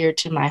near and dear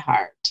to my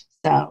heart.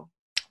 So,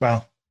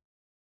 Wow.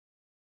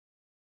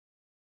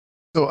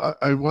 So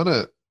I want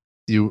to,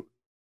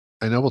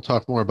 I know we'll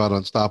talk more about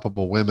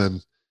Unstoppable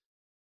Women.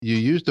 You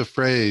used a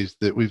phrase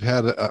that we've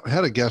had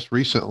a guest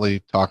recently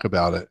talk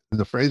about it, and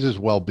the phrase is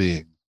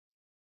well-being.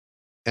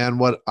 And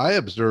what I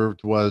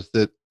observed was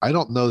that I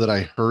don't know that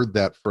I heard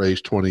that phrase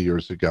 20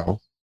 years ago.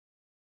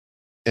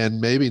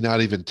 And maybe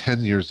not even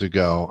 10 years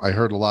ago. I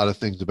heard a lot of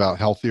things about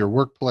healthier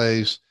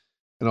workplace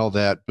and all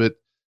that. But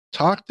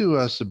talk to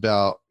us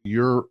about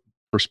your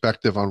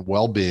perspective on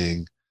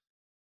well-being,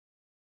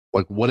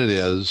 like what it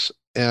is,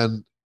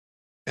 and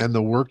the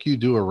work you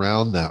do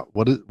around that.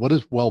 What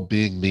does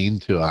well-being mean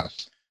to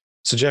us?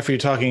 So, Jeff, are you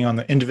talking on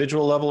the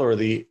individual level or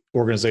the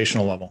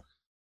organizational level?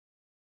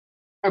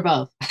 or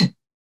both.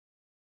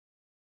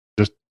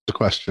 Just the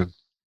question.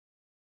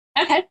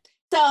 Okay.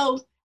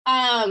 So,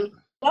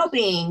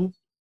 well-being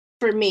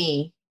for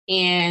me,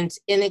 and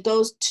it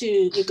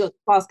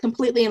falls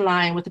completely in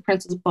line with the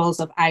principles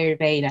of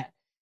Ayurveda.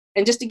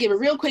 And just to give a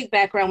real quick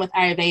background with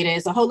Ayurveda,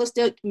 it's a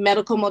holistic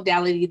medical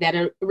modality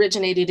that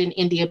originated in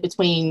India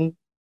between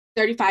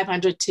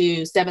 3,500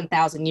 to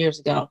 7,000 years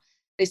ago.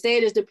 They say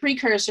it is the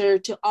precursor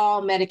to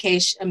all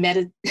medicine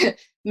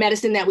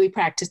that we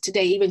practice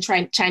today, even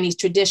Chinese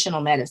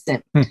traditional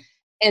medicine.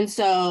 And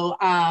so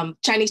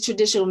Chinese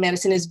traditional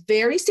medicine is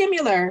very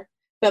similar,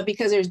 but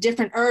because there's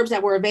different herbs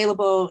that were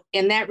available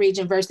in that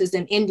region versus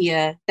in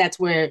India, that's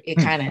where it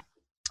kind of,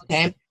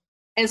 okay.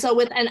 And so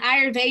with an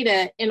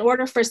Ayurveda, in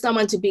order for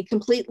someone to be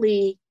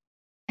completely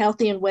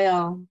healthy and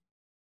well,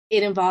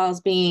 it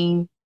involves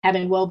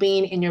having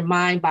well-being in your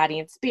mind, body,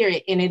 and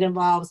spirit, and it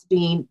involves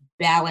being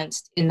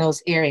balanced in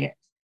those areas.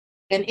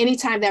 And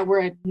anytime that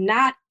we're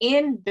not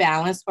in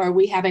balance or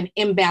we have an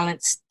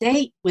imbalanced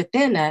state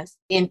within us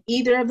in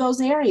either of those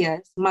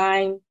areas,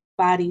 mind,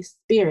 body,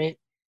 spirit,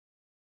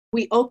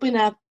 we open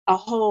up a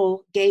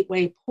whole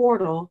gateway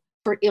portal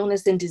for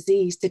illness and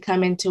disease to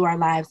come into our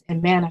lives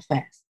and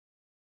manifest.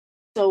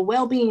 So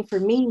well-being for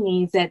me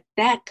means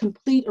that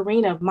complete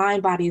arena of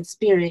mind, body, and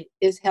spirit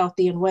is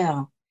healthy and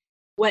well.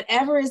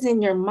 Whatever is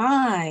in your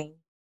mind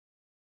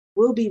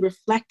will be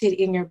reflected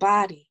in your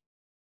body,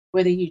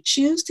 whether you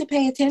choose to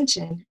pay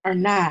attention or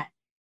not.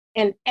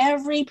 And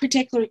every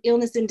particular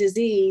illness and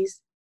disease,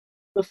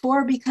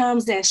 before it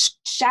becomes that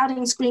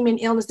shouting, screaming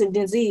illness and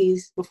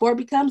disease, before it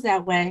becomes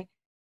that way,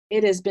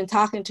 it has been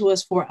talking to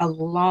us for a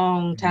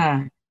long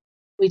time.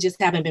 We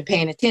just haven't been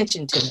paying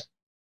attention to it.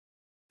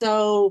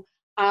 So,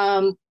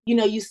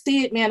 you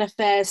see it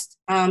manifest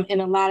in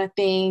a lot of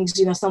things.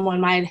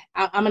 Someone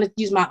I'm going to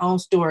use my own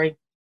story.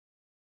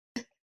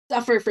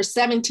 Suffered for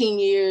 17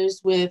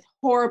 years with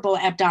horrible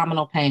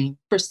abdominal pain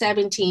for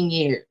 17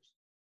 years.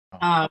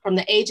 From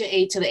the age of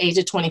 8 to the age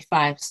of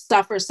 25,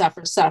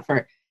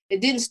 suffer. It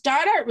didn't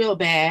start out real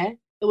bad.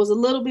 It was a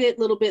little bit.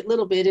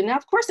 And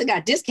of course it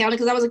got discounted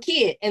because I was a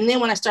kid. And then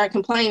when I started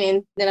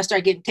complaining, then I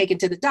started getting taken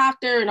to the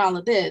doctor and all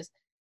of this.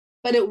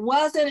 But it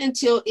wasn't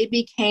until it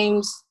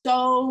became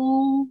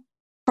so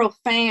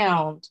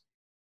profound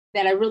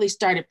that I really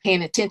started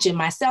paying attention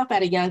myself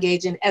at a young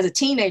age and as a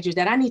teenager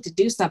that I need to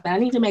do something. I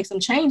need to make some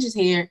changes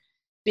here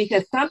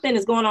because something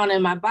is going on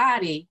in my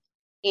body.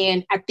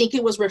 And I think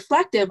it was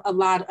reflective a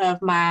lot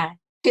of my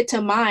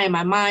pitta mind,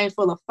 my mind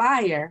full of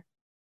fire,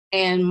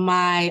 and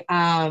my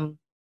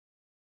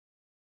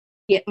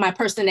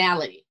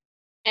personality.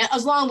 And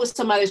as long with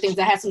some other things,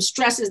 I had some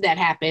stresses that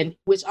happened,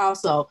 which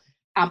also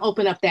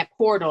opened up that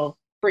portal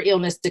for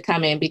illness to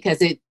come in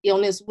because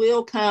illness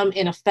will come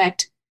and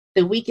affect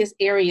the weakest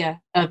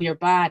area of your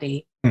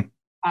body,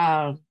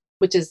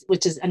 which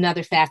is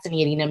another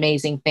fascinating,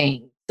 amazing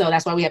thing. So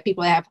that's why we have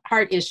people that have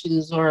heart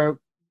issues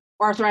or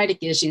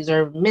arthritic issues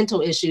or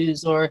mental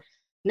issues or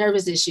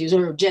nervous issues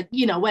or just,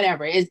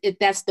 whatever.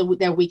 That's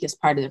their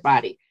weakest part of their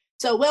body.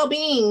 So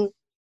well-being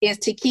is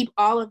to keep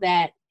all of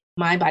that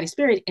mind, body,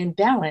 spirit in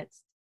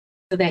balance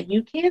so that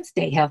you can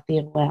stay healthy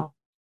and well.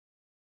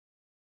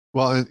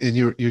 Well, and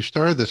you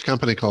started this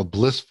company called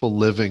Blissful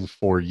Living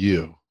for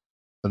You,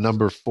 the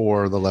number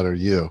 4, the letter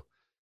U.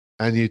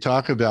 And you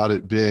talk about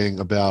it being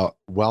about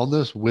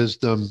wellness,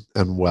 wisdom,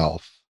 and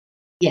wealth.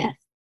 Yes.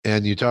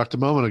 And you talked a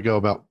moment ago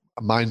about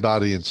mind,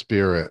 body, and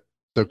spirit.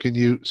 So can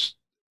you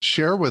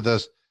share with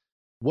us,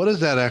 what does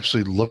that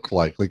actually look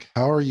like? Like,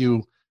 how are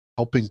you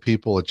helping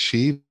people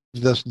achieve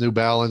this new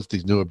balance,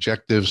 these new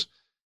objectives?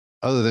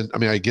 Other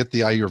than, I get the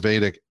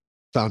Ayurvedic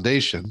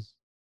foundation.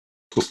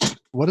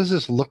 What does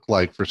this look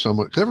like for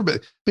someone? Because everybody,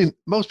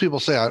 most people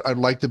say, I'd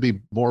like to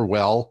be more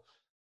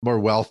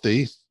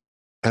wealthy,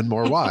 and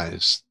more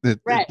wise. Right.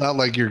 It's not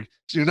like you're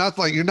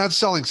not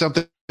selling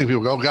something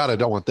people go, oh God, I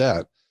don't want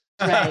that.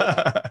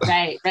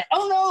 Right.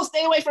 Oh no,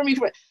 stay away from me.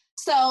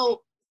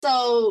 So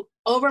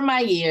over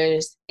my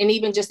years, and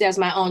even just as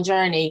my own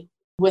journey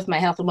with my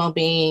health and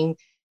well-being,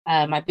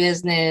 my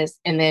business,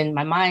 and then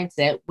my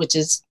mindset, which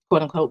is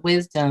quote unquote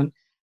wisdom,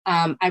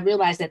 I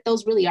realized that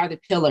those really are the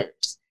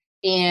pillars.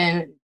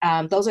 And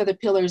those are the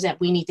pillars that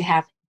we need to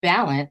have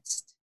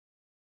balanced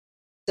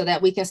so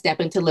that we can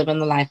step into living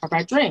the life of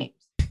our dreams.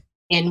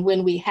 And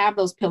when we have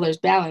those pillars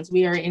balanced,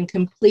 we are in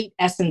complete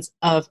essence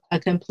of a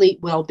complete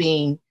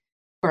well-being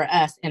for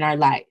us in our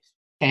life.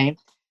 Okay.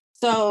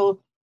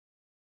 So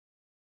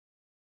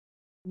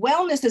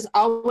wellness is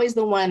always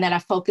the one that I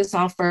focus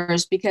on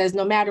first, because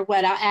no matter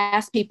what, I'll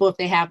ask people if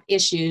they have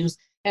issues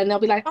and they'll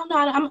be like, oh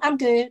no, I'm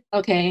good.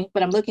 Okay.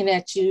 But I'm looking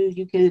at you,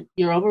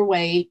 you're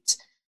overweight.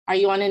 Are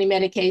you on any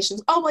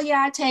medications? Oh, well,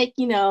 yeah, I take,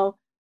 well,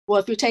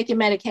 if you're taking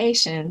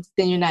medications,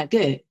 then you're not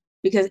good.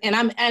 Because, and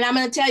I'm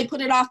going to tell you,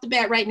 put it off the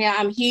bat right now,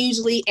 I'm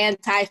hugely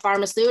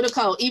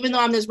anti-pharmaceutical, even though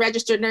I'm this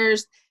registered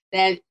nurse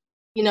that,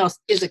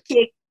 is a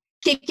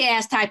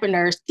kick-ass type of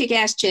nurse,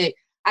 kick-ass chick.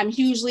 I'm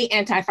hugely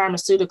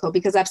anti-pharmaceutical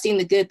because I've seen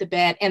the good, the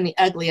bad, and the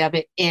ugly of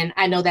it. And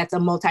I know that's a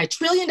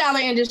multi-trillion-dollar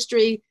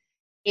industry,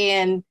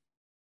 and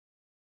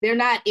they're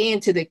not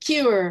into the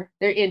cure,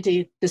 they're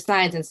into the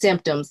signs and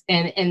symptoms.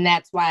 And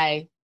that's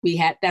why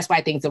that's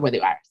why things are where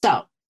they are.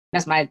 So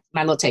that's my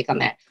little take on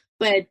that.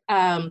 But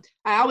I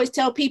always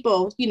tell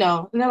people,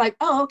 and they're like,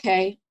 oh,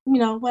 okay,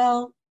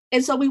 well,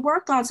 and so we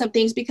work on some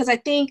things because I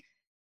think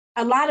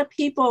a lot of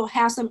people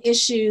have some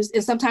issues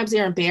and sometimes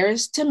they're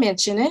embarrassed to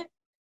mention it.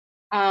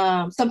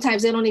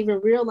 Sometimes they don't even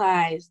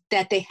realize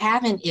that they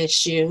have an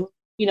issue,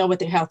 with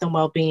their health and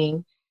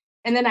well-being.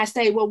 And then I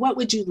say, well, what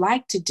would you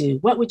like to do?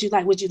 What would you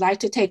like? Would you like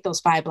to take those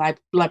 5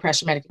 blood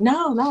pressure medications?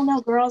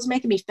 No, girl, it's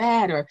making me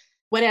fat or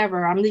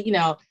whatever.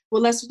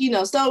 Well, let's,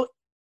 so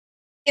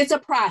it's a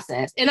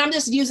process. And I'm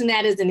just using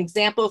that as an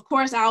example. Of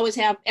course, I always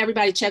have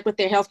everybody check with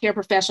their healthcare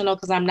professional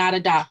because I'm not a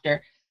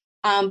doctor.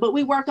 But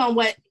we work on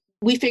what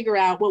we figure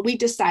out, what we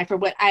decipher,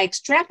 what I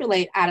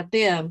extrapolate out of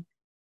them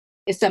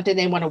is something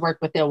they want to work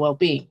with their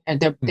well-being and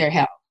their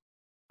health.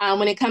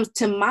 When it comes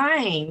to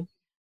mine,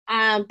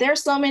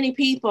 there's so many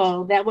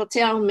people that will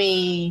tell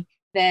me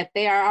that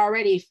they are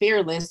already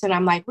fearless. And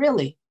I'm like,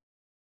 really?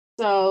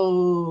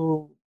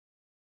 So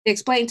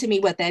explain to me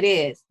what that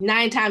is.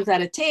 9 times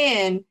out of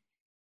 10,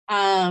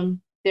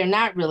 they're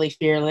not really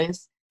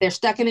fearless. They're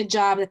stuck in a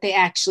job that they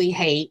actually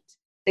hate.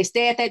 They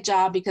stay at that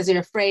job because they're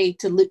afraid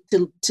to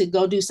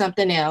go do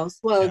something else.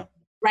 Well, yeah.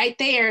 Right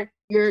there,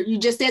 you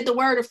just said the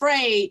word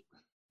afraid.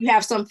 You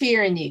have some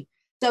fear in you.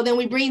 So then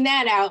we bring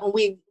that out and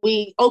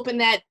we open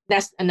that.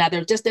 That's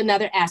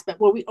another aspect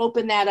where we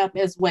open that up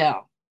as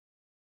well.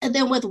 And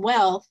then with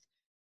wealth,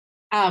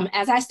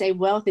 as I say,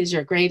 wellness is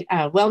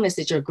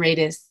your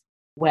greatest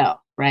wealth,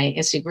 right?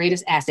 It's your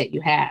greatest asset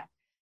you have.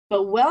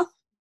 But wealth,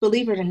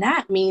 believe it or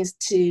not, means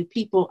to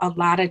people a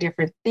lot of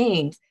different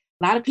things.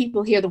 A lot of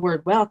people hear the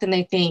word wealth and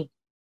they think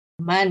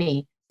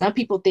money. Some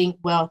people think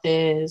wealth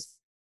is,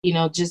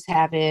 just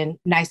having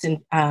nice and,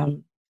 a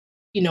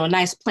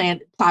nice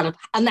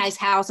a nice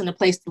house and a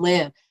place to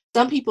live.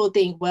 Some people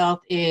think wealth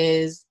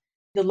is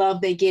the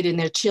love they get in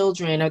their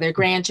children or their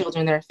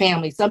grandchildren, their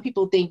family. Some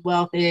people think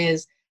wealth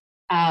is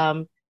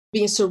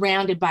being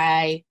surrounded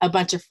by a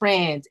bunch of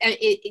friends.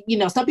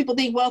 Some people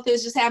think wealth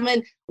is just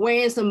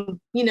wearing some,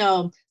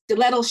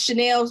 stiletto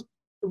Chanel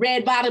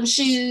red bottom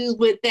shoes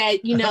with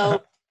that,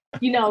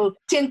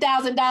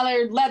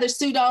 $10,000 leather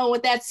suit on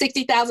with that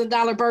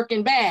 $60,000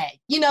 Birkin bag,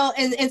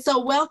 and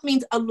so wealth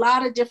means a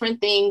lot of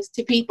different things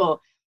to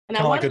people. And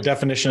kind of like a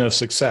definition of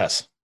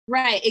success.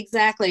 Right,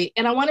 exactly.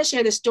 And I want to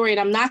share this story, and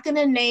I'm not going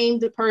to name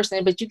the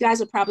person, but you guys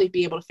will probably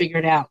be able to figure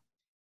it out.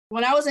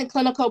 When I was in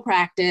clinical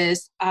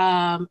practice in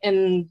I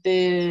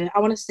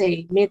want to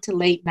say mid to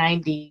late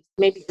 90s,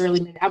 maybe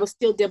early, I was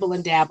still dibble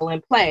and dabble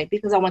and play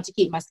because I want to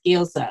keep my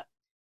skills up.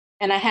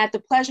 And I had the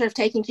pleasure of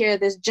taking care of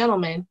this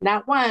gentleman,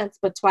 not once,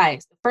 but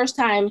twice. The first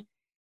time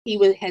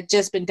he had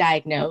just been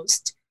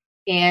diagnosed,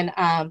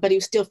 but he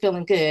was still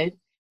feeling good.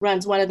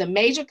 Runs one of the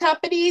major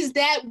companies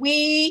that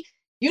we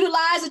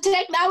utilize the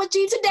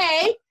technology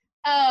today.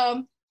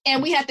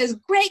 And we had this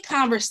great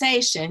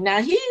conversation.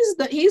 Now he's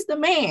the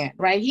man,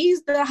 right?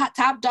 He's the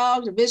top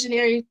dog, the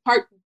visionary,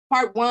 part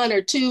 1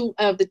 or 2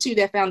 of the 2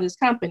 that founded this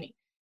company.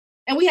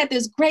 And we had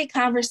this great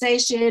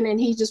conversation and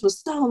he just was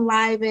so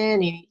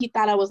enlivened and he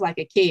thought I was like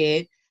a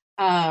kid.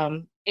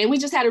 And we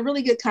just had a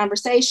really good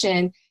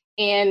conversation.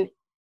 And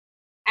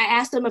I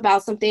asked him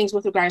about some things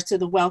with regards to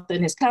the wealth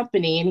in his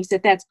company. And he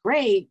said, that's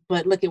great,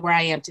 but look at where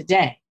I am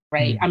today,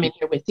 right? Mm-hmm. I'm in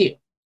here with you.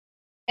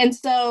 And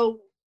so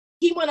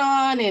he went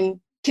on and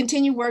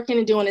continued working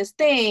and doing his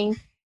thing.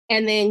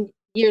 And then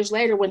years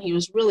later, when he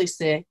was really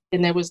sick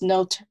and there was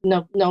no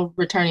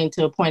returning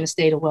to a point of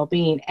state of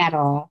well-being at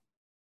all,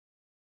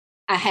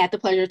 I had the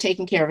pleasure of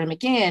taking care of him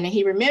again. And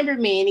he remembered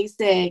me and he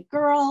said,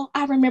 girl,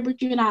 I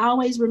remembered you. And I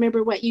always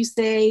remember what you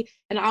say.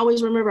 And I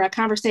always remember our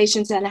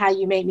conversations and how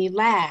you made me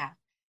laugh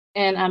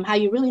and how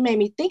you really made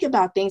me think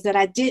about things that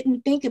I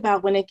didn't think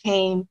about when it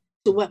came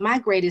to what my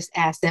greatest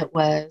asset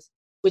was,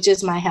 which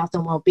is my health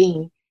and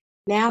well-being.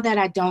 Now that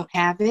I don't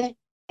have it,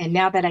 and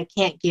now that I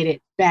can't get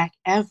it back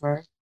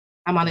ever,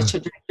 I'm on a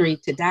trajectory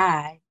to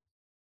die.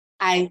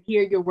 I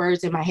hear your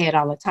words in my head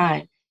all the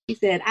time. He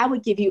said, I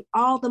would give you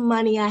all the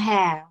money I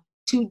have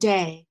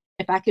today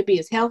if I could be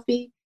as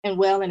healthy and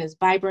well and as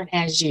vibrant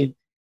as you.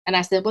 And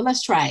I said, well,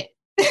 let's try it.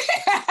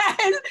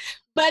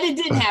 But it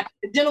didn't happen.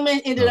 The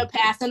gentleman ended up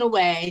passing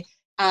away.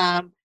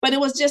 But it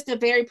was just a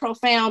very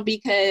profound,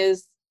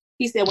 because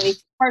he said when he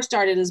first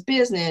started his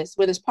business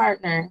with his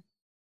partner,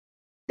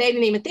 they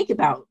didn't even think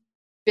about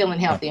feeling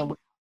healthy and well.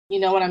 You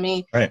know what I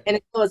mean? Right. And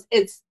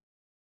it's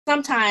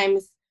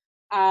sometimes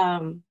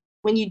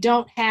when you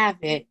don't have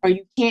it or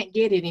you can't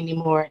get it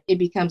anymore, it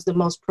becomes the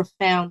most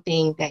profound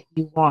thing that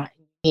you want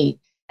and need.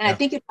 And I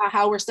think about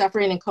how we're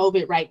suffering in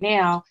COVID right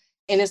now.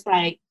 And it's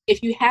like,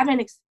 if you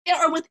haven't,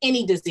 or with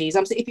any disease,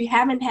 I'm saying if you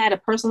haven't had a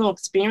personal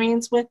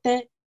experience with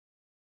it,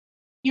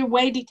 you're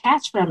way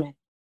detached from it.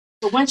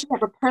 But once you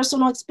have a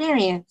personal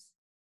experience,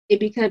 it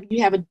becomes,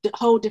 you have a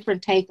whole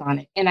different take on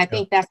it. And I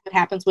think that's what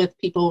happens with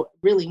people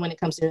really when it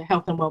comes to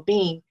health and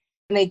well-being.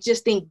 And they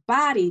just think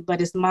body,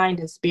 but it's mind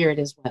and spirit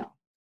as well.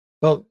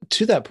 Well,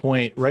 to that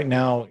point, right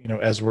now,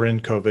 as we're in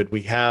COVID,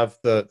 we have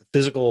the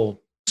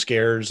physical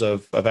scares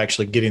of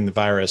actually getting the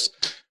virus,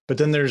 but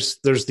then there's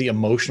the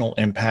emotional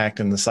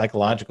impact and the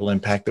psychological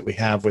impact that we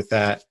have with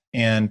that.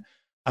 And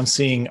I'm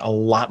seeing a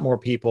lot more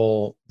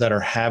people that are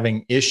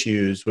having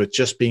issues with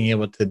just being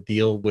able to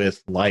deal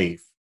with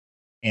life.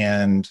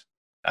 And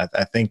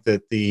I think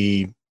that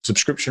the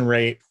subscription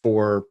rate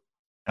for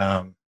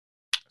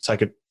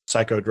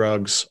psycho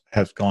drugs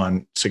has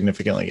gone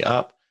significantly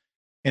up.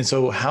 And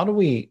so how do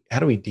we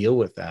deal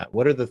with that?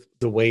 What are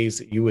the ways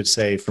that you would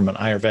say from an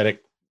Ayurvedic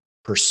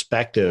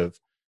perspective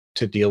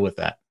to deal with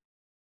that?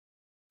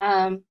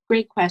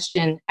 Great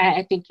question.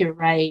 I think you're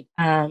right.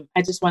 I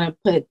just want to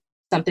put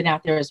something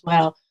out there as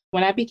well.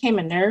 When I became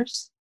a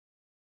nurse,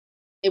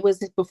 it was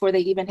before they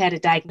even had a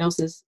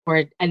diagnosis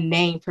or a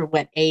name for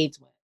what AIDS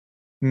was.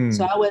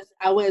 So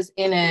I was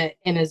in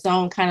a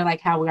zone kind of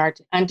like how we are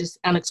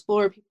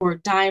unexplored. People were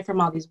dying from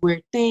all these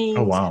weird things.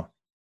 Oh, wow.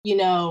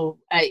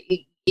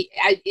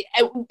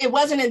 It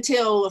wasn't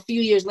until a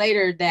few years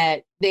later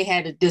that they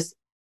had this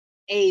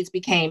AIDS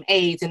became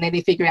AIDS, and then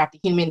they figured out the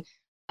human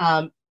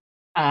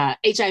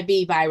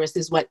HIV virus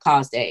is what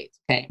caused AIDS.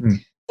 Okay.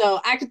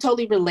 So I could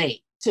totally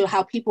relate to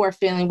how people are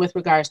feeling with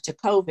regards to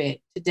COVID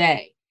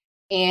today.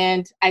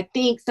 And I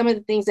think some of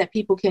the things that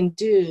people can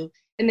do,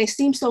 and they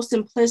seem so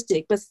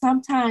simplistic, but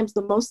sometimes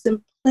the most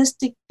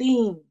simplistic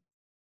things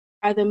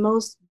are the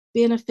most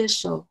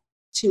beneficial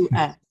to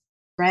us,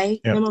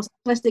 right? Yep. The most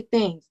simplistic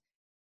things.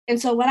 And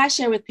so what I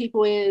share with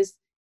people is,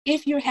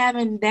 if you're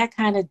having that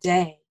kind of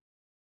day,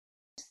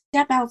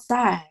 step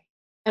outside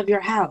of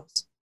your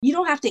house. You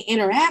don't have to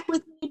interact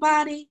with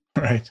anybody.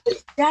 Right.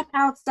 Just step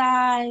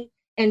outside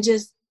and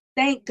just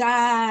thank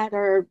God,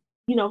 or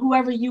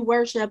whoever you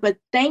worship, but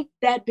thank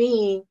that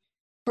being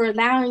for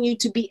allowing you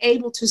to be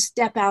able to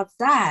step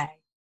outside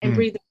and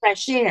breathe the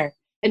fresh air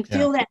and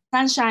feel that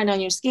sunshine on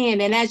your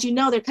skin. And as you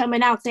know, they're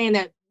coming out saying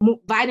that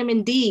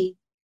vitamin D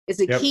is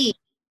a key.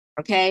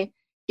 Okay.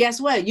 Guess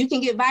what? You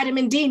can get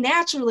vitamin D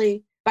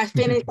naturally by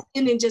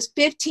spending just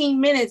 15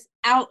 minutes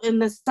out in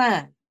the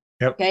sun.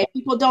 Okay.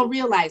 People don't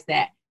realize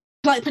that.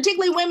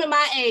 Particularly women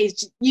my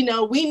age, we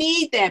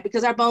need that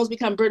because our bones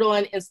become brittle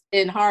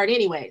and hard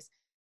anyways.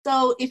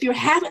 So if you're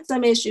having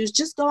some issues,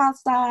 just go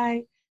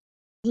outside,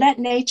 let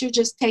nature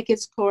just take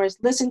its course,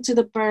 listen to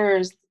the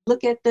birds,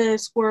 look at the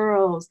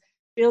squirrels,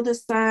 feel the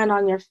sun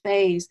on your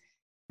face,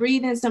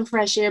 breathe in some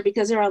fresh air,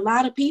 because there are a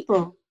lot of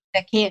people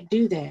that can't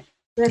do that.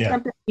 That's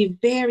something to be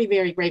very,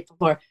 very grateful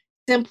for.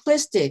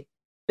 Simplistic,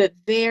 but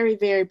very,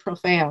 very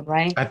profound,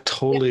 right? I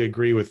totally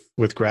agree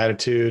with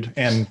gratitude.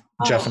 And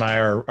Jeff and I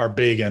are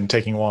big in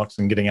taking walks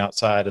and getting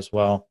outside as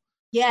well.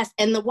 Yes.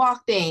 And the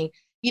walk thing,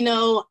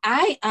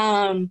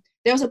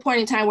 there was a point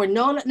in time where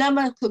none of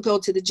us could go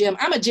to the gym.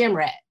 I'm a gym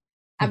rat.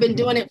 I've been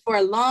doing it for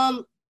a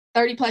long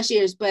 30 plus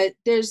years, but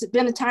there's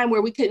been a time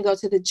where we couldn't go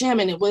to the gym.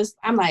 And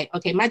I'm like,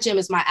 okay, my gym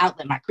is my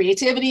outlet, my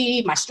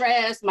creativity, my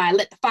stress, my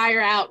let the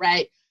fire out,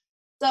 right?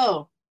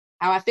 So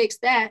how I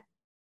fixed that,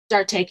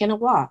 start taking a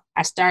walk.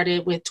 I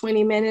started with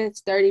 20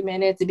 minutes, 30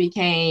 minutes. It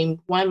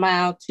became 1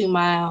 mile, 2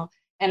 mile.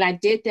 And I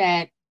did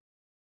that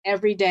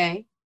every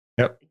day.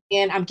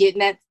 And I'm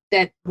getting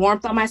that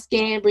warmth on my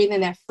skin,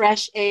 breathing that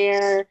fresh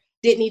air.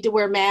 Didn't need to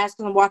wear masks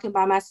because I'm walking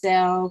by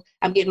myself.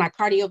 I'm getting my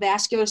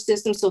cardiovascular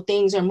system, so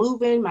things are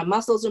moving. My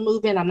muscles are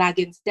moving. I'm not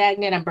getting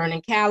stagnant. I'm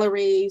burning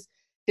calories.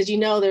 Because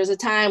there's a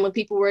time when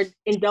people were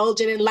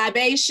indulging in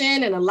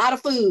libation and a lot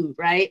of food,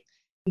 right?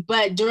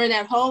 But during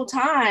that whole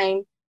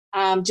time,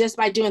 just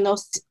by doing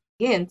those,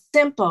 again,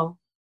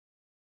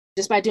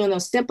 just by doing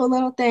those simple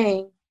little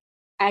things,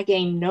 I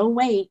gained no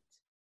weight.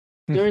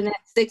 During that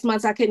 6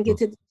 months I couldn't get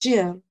to the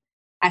gym,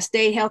 I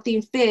stayed healthy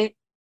and fit,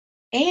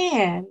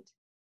 and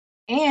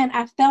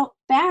I felt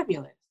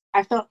fabulous.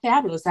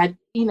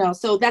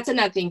 So that's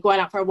another thing, going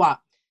out for a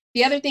walk.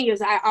 The other thing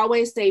is I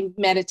always say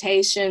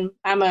meditation.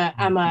 I'm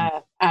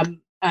a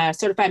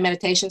certified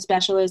meditation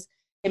specialist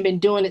and been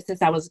doing it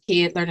since I was a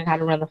kid, learning how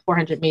to run the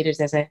 400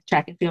 meters as a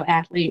track and field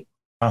athlete.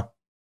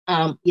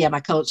 My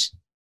coach,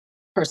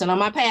 person on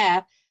my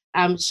path,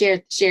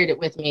 shared it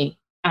with me.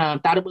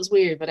 Thought it was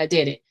weird, but I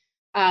did it.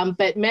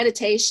 But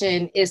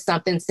meditation is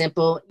something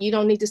simple. You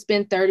don't need to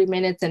spend 30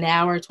 minutes, an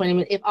hour, 20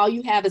 minutes. If all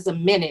you have is a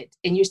minute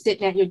and you're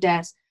sitting at your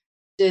desk,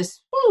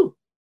 just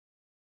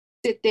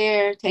sit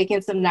there, take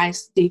in some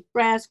nice deep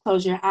breaths,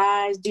 close your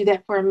eyes, do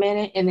that for a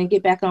minute, and then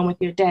get back on with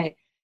your day.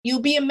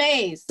 You'll be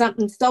amazed.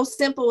 Something so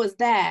simple as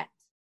that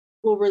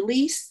will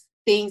release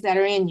things that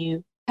are in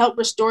you, help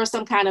restore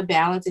some kind of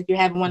balance if you're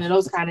having one of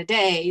those kind of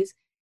days.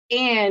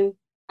 And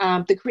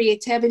the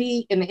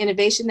creativity and the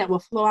innovation that will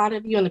flow out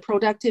of you and the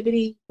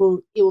productivity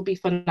will be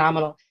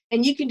phenomenal.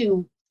 And you can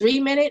do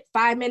 3 minutes,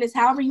 5 minutes,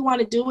 however you want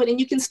to do it. And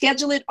you can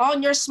schedule it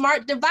on your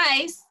smart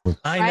device.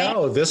 I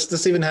know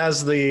this even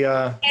has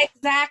the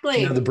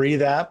exactly the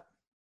Breathe app.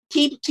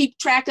 Keep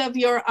track of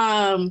your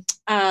heart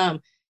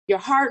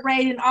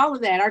rate and all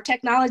of that. Our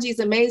technology is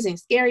amazing,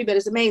 scary, but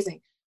it's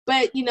amazing.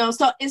 But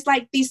so it's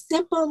like these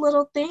simple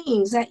little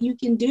things that you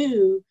can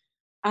do.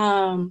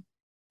 And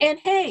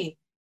hey,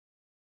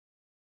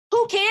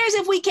 who cares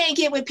if we can't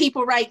get with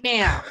people right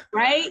now,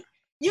 right?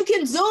 You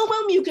can Zoom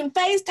them, you can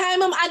FaceTime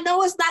them. I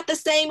know it's not the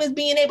same as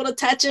being able to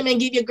touch them and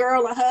give your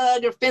girl a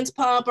hug or fist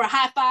pump or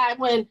high five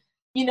when,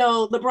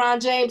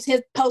 LeBron James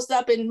post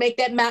up and make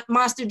that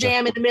monster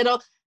jam in the middle.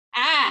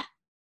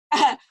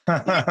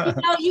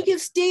 You can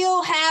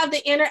still have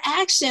the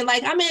interaction.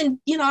 Like I'm in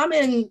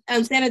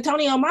San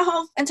Antonio. My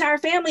whole entire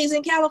family is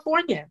in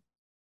California.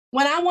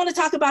 When I want to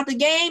talk about the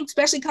game,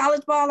 especially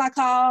college ball, I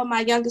call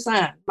my youngest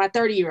son, my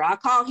 30-year-old. I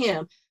call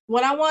him.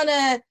 When I want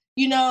to,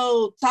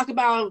 talk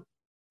about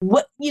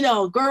what,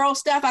 girl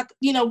stuff,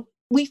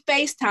 we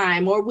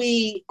FaceTime or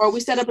we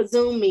set up a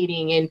Zoom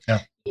meeting and,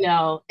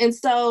 and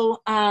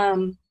so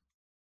I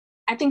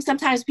think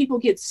sometimes people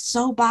get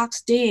so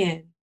boxed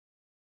in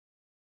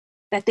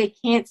that they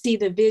can't see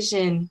the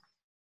vision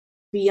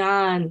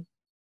beyond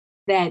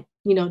that,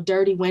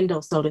 dirty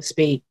window, so to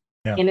speak.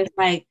 Yeah. And it's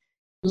like,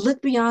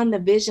 look beyond the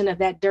vision of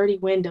that dirty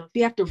window. If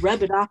you have to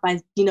rub it off by,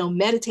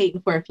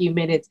 meditating for a few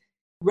minutes,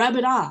 rub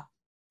it off.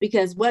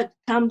 Because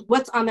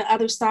what's on the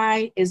other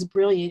side is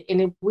brilliant,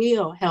 and it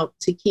will help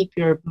to keep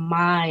your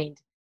mind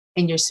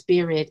and your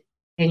spirit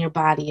and your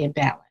body in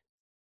balance.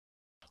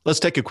 Let's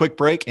take a quick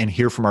break and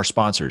hear from our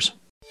sponsors.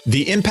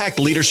 The Impact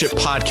Leadership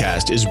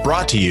Podcast is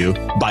brought to you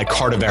by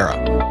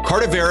Cardivera.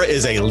 Cardivera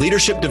is a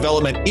leadership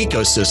development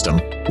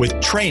ecosystem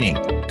with training,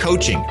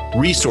 coaching,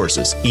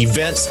 resources,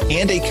 events,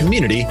 and a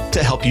community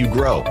to help you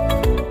grow.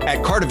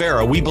 At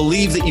Cardivera, we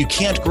believe that you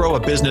can't grow a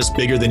business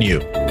bigger than you,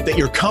 that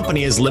your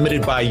company is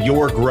limited by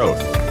your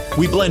growth.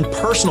 We blend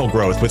personal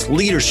growth with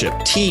leadership,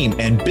 team,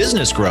 and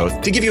business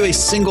growth to give you a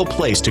single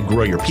place to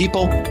grow your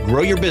people,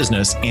 grow your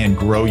business, and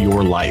grow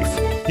your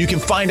life. You can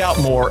find out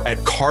more at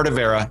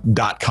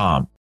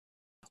cardivera.com.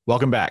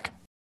 Welcome back.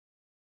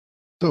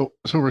 So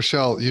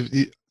Rochelle,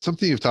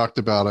 something you've talked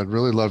about, I'd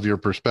really love your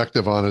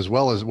perspective on, as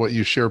well as what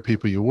you share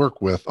people you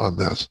work with on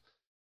this.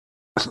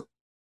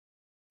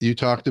 You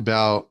talked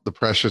about the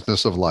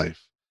preciousness of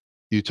life.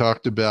 You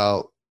talked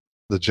about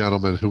the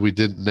gentleman who we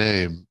didn't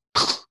name.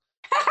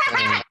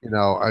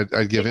 And,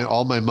 I'd give in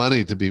all my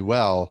money to be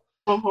well.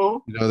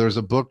 Mm-hmm. There's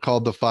a book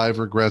called The 5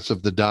 Regrets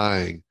of the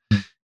Dying.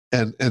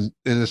 And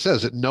it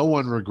says that no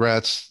one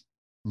regrets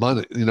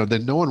money,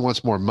 that no one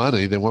wants more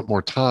money. They want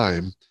more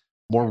time,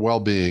 more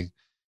well-being.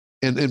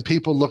 And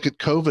people look at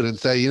COVID and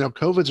say,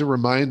 COVID's a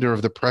reminder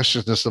of the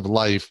preciousness of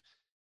life.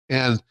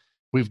 And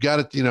we've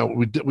got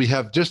it, we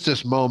have just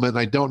this moment. And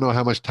I don't know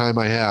how much time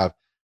I have.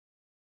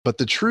 But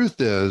the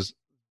truth is,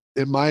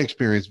 in my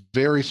experience,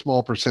 very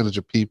small percentage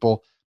of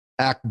people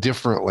act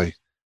differently.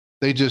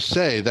 They just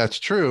say that's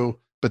true,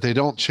 but they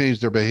don't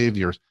change their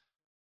behaviors.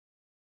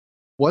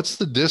 What's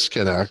the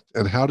disconnect,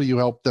 and how do you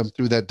help them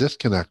through that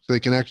disconnect so they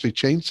can actually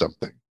change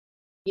something?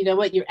 You know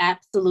what? You're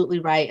absolutely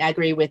right. I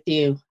agree with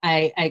you.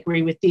 I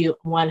agree with you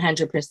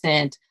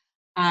 100%.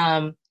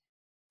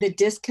 The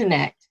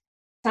disconnect,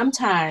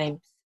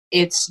 sometimes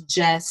it's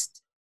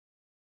just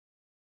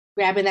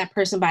grabbing that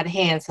person by the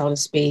hand, so to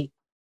speak,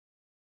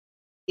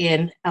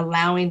 and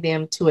allowing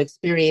them to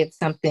experience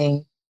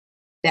something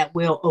that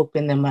will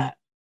open them up.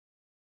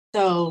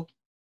 So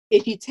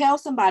if you tell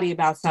somebody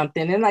about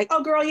something and like,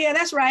 oh girl, yeah,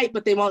 that's right,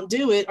 but they won't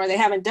do it or they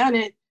haven't done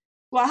it.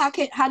 Well,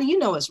 how do you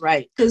know it's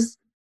right? Because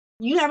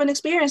you haven't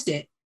experienced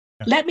it.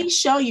 Let me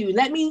show you.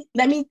 Let me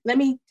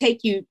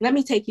take you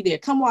there.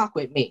 Come walk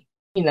with me,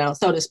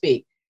 so to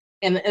speak.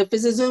 And if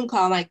it's a Zoom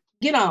call, like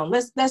get on,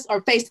 let's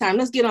or FaceTime,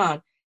 let's get on.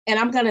 And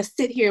I'm gonna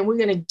sit here and we're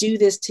gonna do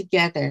this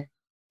together.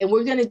 And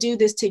we're gonna do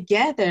this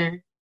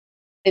together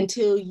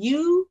until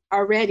you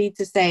are ready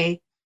to say,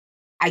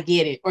 I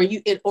get it, or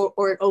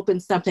it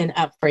opens something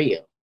up for you.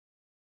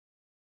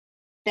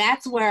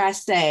 That's where I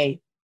say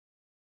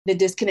the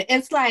disconnect.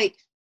 It's like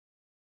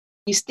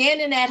you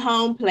standing at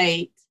home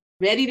plate,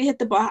 ready to hit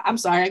the ball. I'm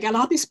sorry, I got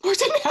all these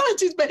sports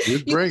analogies, but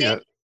you bring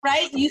it.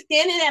 Right? You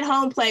standing at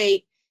home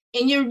plate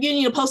and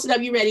you're posted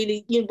up, you're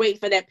ready to wait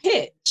for that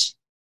pitch.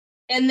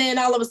 And then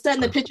all of a sudden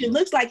the pitcher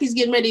looks like he's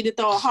getting ready to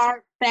throw a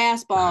hard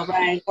fastball,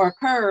 right? Or a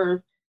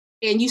curve,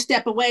 and you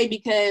step away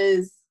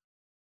because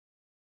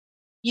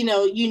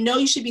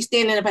you should be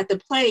standing up at the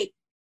plate,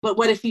 but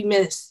what if you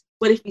miss?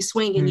 What if you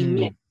swing and you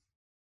miss?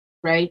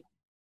 Right?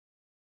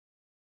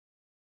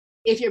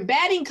 If your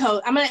batting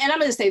coach, I'm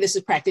gonna say this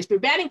is practice. If your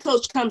batting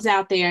coach comes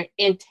out there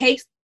and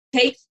takes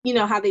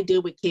how they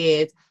do with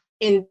kids,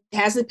 and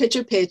has a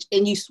pitcher pitch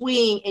and you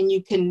swing and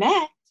you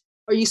connect,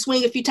 or you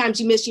swing a few times,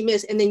 you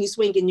miss, and then you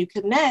swing and you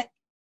connect,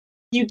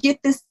 you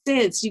get this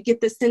sense, you get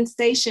the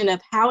sensation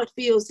of how it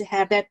feels to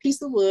have that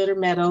piece of wood or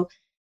metal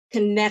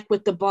connect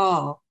with the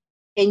ball.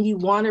 And you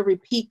want to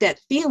repeat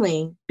that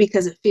feeling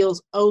because it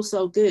feels oh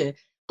so good.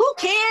 Who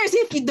cares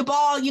if the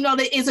ball, you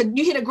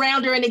hit a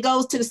grounder and it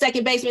goes to the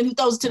second baseman who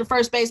throws it to the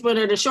first baseman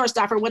or the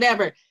shortstop or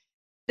whatever.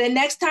 The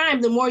next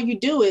time, the more you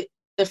do it,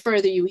 the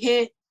further you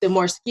hit, the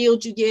more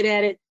skilled you get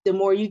at it, the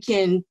more you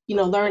can,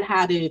 learn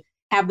how to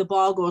have the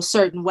ball go a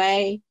certain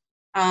way.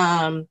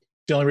 The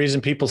only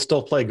reason people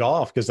still play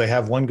golf because they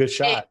have one good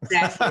shot.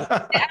 Exactly.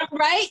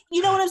 Right?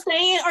 You know what I'm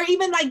saying? Or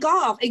even like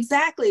golf.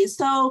 Exactly.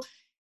 So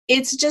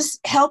it's just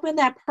helping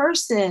that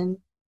person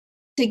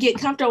to get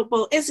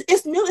comfortable.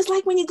 It's new. It's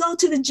like when you go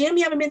to the gym,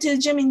 you haven't been to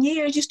the gym in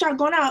years, you start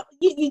going out,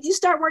 you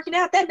start working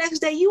out, that next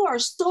day you are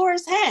sore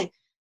as heck.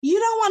 You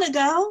don't want to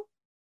go.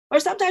 Or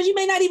sometimes you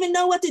may not even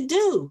know what to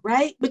do,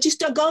 right? But you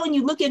still go and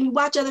you look and you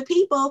watch other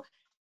people.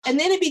 And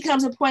then it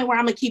becomes a point where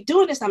I'm going to keep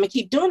doing this. Or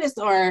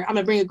I'm going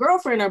to bring a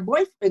girlfriend or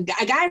boyfriend,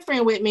 a guy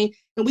friend with me,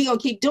 and we're going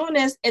to keep doing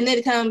this. And then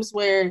it comes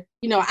where,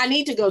 I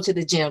need to go to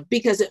the gym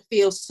because it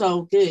feels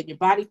so good. Your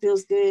body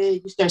feels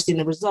good. You start seeing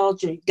the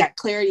results. You got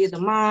clarity of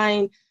the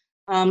mind.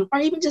 Or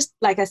even just,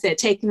 like I said,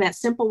 taking that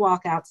simple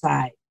walk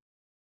outside.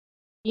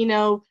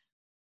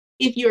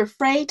 If you're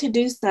afraid to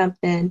do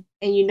something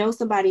and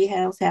somebody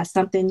else has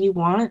something you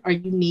want or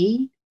you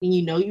need, and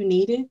you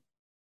need it,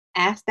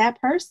 ask that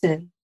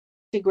person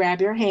to grab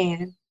your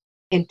hand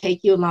and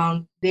take you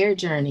along their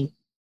journey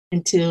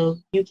until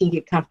you can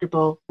get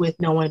comfortable with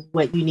knowing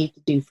what you need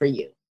to do for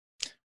you.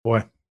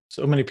 Boy,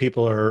 so many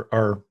people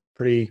are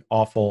pretty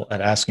awful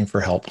at asking for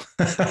help.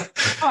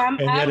 And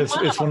yet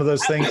it's one of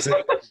those things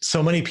that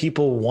so many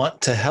people want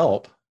to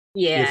help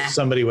if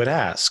somebody would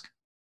ask.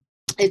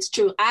 It's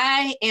true.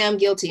 I am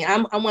guilty.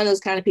 I'm one of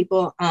those kind of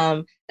people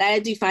that I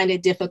do find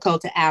it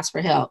difficult to ask for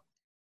help.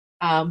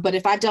 But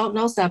if I don't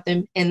know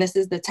something, and this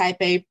is the type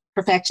A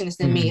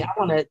perfectionist in me, I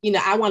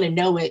want to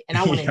know it, and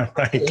I want to.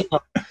 Right.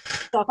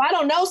 So if I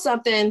don't know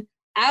something,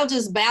 I'll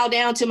just bow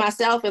down to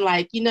myself and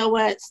like, you know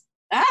what?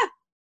 How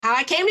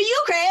I came to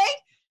you,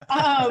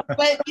 Craig.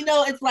 But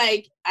it's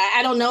like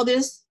I don't know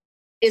this.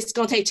 It's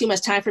going to take too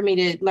much time for me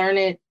to learn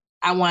it.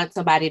 I want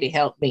somebody to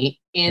help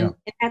me. And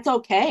that's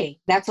okay.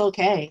 That's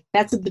okay.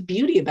 That's the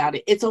beauty about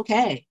it. It's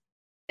okay.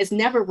 It's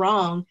never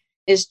wrong.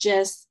 It's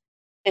just,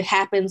 it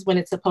happens when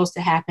it's supposed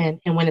to happen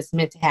and when it's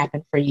meant to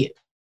happen for you.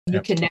 You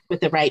connect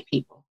with the right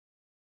people.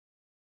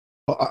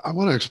 Well, I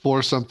want to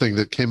explore something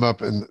that came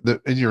up in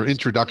your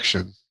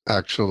introduction,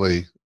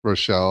 actually,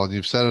 Rochelle, and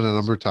you've said it a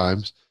number of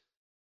times,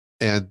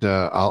 and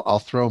I'll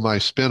throw my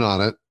spin on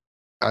it.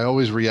 I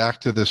always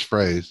react to this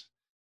phrase.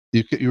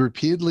 You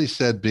repeatedly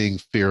said being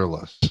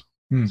fearless.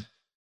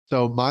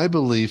 So my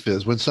belief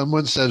is when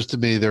someone says to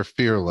me they're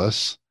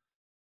fearless,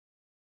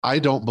 I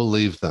don't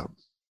believe them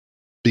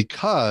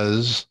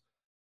because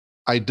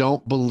I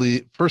don't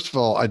believe, first of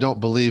all, I don't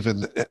believe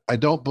in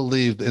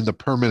the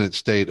permanent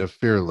state of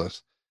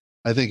fearless.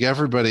 I think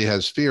everybody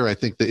has fear. I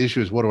think the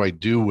issue is, what do I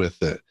do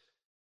with it?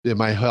 Am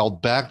I held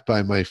back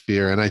by my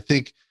fear? And I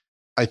think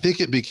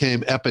it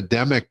became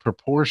epidemic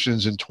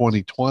proportions in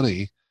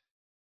 2020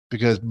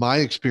 because my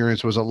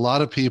experience was a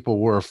lot of people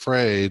were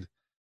afraid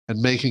and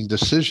making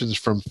decisions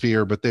from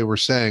fear, but they were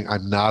saying,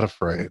 I'm not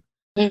afraid.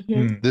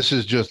 This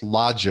is just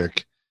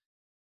logic.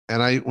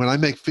 And when I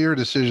make fear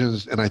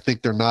decisions and I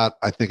think they're not,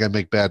 I think I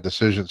make bad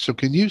decisions. So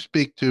can you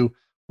speak to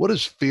what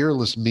does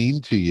fearless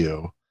mean to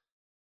you?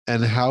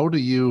 And how do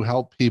you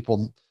help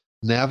people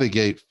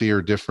navigate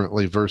fear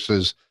differently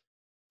versus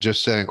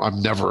just saying,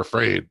 I'm never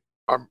afraid?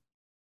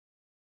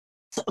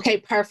 Okay,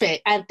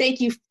 perfect. Thank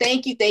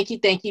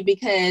you.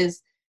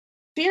 Because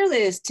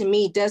fearless to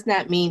me does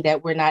not mean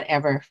that we're not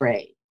ever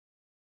afraid.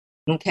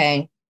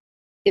 Okay.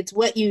 It's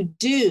what you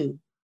do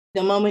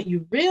the moment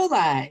you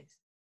realize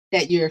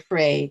that you're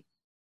afraid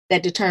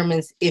that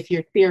determines if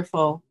you're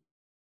fearful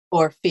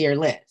or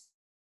fearless.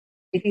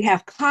 If you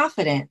have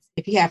confidence,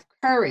 if you have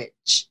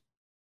courage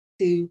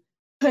to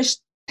push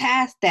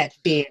past that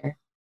fear,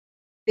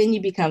 then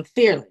you become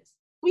fearless.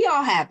 We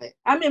all have it.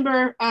 I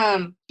remember,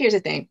 here's the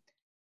thing.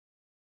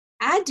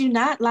 I do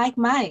not like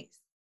mice.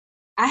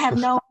 I have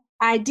no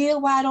idea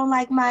why I don't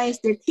like mice.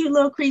 They're cute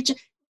little creatures.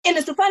 And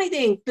it's the funny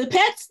thing, the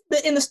pets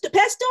in the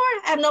pet store,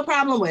 I have no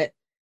problem with.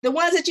 The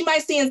ones that you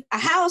might see in a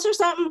house or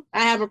something,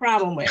 I have a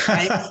problem with,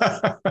 right?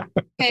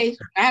 Okay,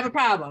 I have a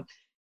problem.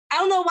 I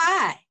don't know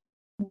why.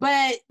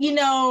 But,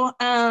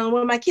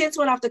 when my kids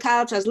went off to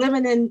college, I was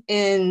living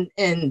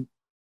in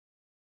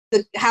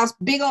the house,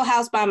 big old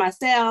house by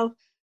myself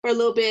for a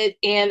little bit.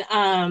 And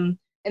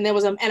there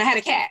was and I had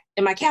a cat,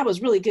 and my cat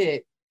was really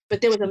good.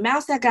 But there was a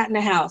mouse that got in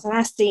the house, and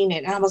I seen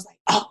it, and I was like,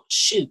 oh,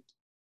 shoot.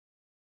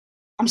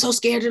 I'm so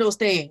scared of those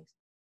things.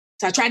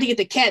 So I tried to get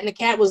the cat, and the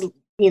cat was,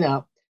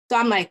 so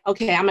I'm like,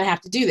 okay, I'm going to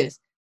have to do this.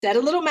 Set a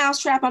little mouse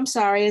trap. I'm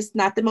sorry. It's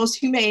not the most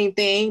humane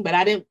thing, but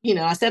I didn't,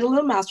 I set a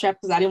little mouse trap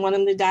because I didn't want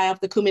them to die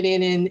off the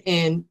Coumadin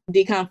and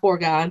Decon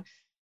Forgon.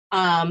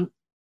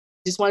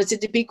 Just wanted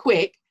it to be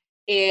quick.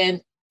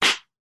 and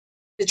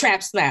the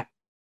trap snapped.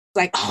 It's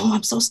like, oh,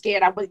 I'm so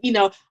scared.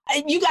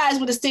 You guys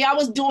would have seen, I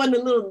was doing the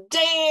little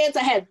dance.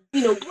 I had,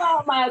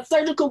 my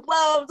surgical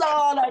gloves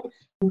on.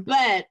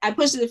 But I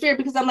pushed it to fear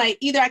because I'm like,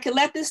 either I can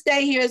let this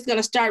stay here, it's going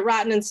to start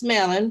rotting and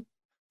smelling.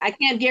 I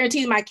can't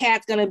guarantee my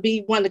cat's going to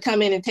be one to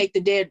come in and take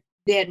the dead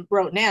and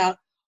broken out.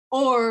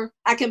 Or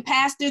I can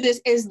pass through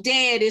this. It's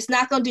dead. It's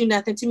not going to do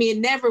nothing to me. It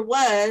never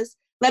was.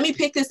 Let me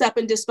pick this up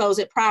and dispose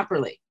it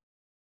properly.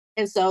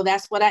 And so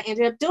that's what I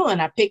ended up doing.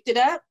 I picked it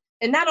up.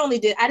 And not only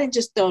I didn't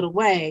just throw it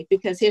away,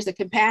 because here's the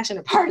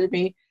compassionate part of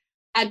me.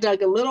 I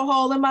dug a little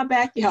hole in my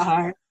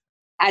backyard.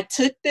 I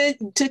took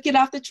it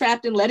off the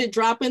trap and let it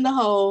drop in the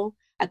hole.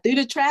 I threw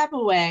the trap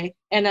away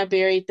and I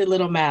buried the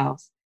little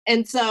mouse.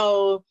 And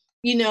so,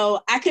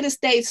 I could have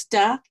stayed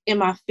stuck in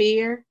my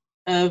fear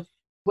of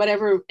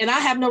whatever. And I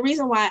have no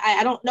reason why.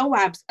 I don't know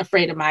why I'm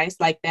afraid of mice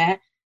like that.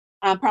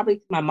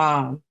 Probably my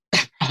mom.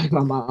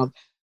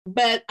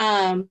 But,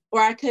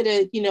 or I could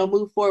have,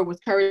 moved forward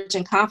with courage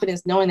and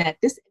confidence, knowing that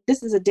this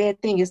is a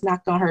dead thing. It's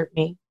not going to hurt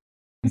me.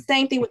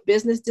 Same thing with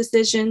business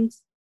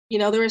decisions.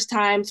 There was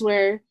times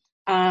where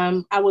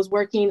I was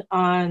working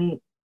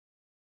on,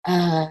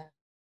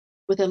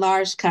 with a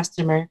large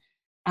customer,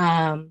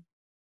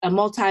 a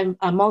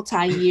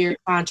multi-year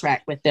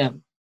contract with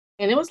them.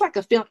 And it was like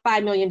a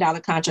 $5 million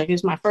contract. It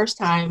was my first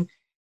time,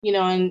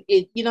 and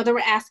they were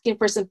asking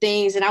for some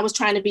things, and I was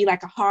trying to be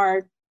like a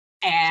hard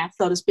ass,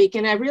 so to speak.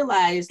 And I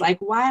realized, like,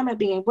 why am I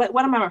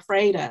what am I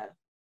afraid of?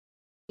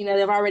 They've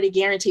already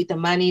guaranteed the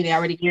money. They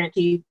already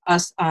guaranteed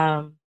us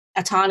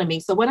autonomy.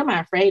 So what am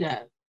I afraid of?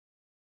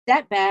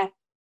 Step back,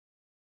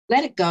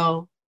 let it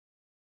go.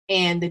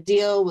 And the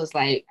deal was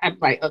like, I'm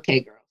like, okay,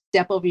 girl,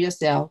 step over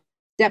yourself,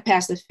 step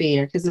past the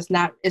fear, because it's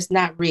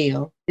not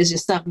real. It's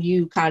just something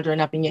you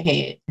conjuring up in your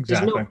head.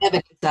 Exactly. There's no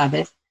evidence of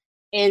it.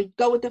 And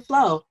go with the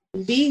flow.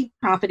 Be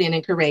confident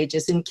and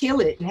courageous and kill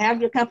it, and have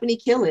your company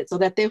kill it so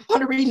that they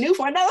want to renew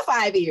for another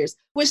 5 years,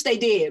 which they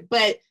did.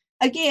 But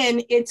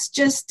again, it's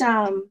just,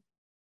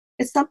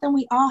 it's something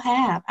we all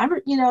have.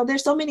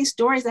 There's so many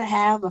stories I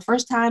have. The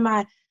first time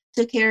I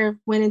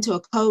went into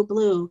a code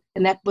blue,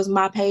 and that was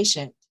my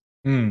patient.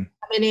 Coming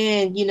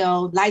in,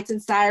 lights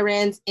and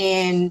sirens,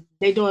 and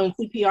they're doing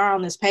CPR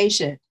on this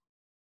patient.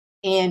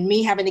 And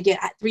me having to get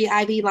 3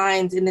 IV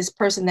lines in this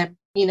person that,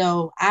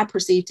 I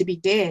perceive to be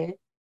dead.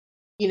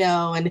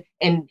 And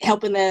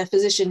helping the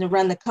physician to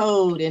run the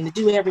code and to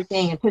do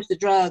everything and push the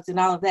drugs and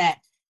all of that.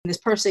 And this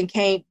person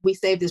came, we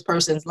saved this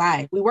person's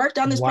life. We worked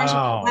on this person.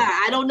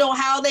 I don't know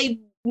how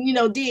they,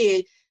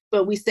 did,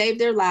 but we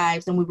saved their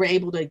lives, and we were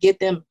able to get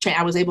them,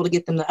 I was able to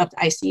get them up to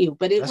ICU.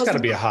 But that's got to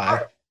be a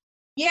high.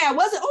 Yeah, it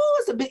wasn't,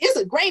 it's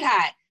a great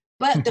high.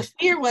 But the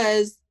fear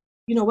was,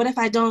 what if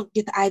I don't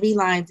get the IV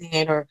lines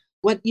in, or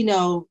what,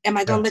 am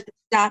I going to let them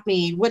stop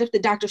me? What if the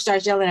doctor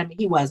starts yelling at me?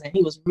 He wasn't.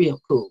 He was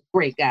real cool,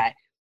 great guy.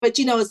 But,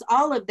 it's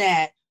all of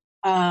that.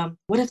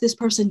 What if this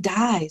person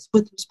dies?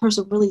 What if this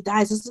person really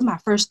dies? This is my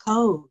first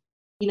code.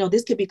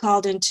 This could be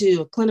called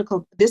into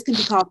this can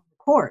be called into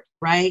court,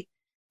 right?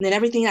 And then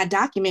everything I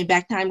document,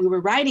 back time we were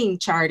writing,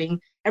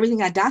 charting,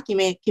 everything I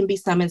document can be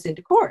summoned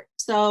into court.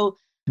 So,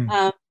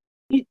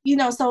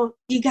 so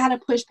you got to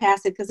push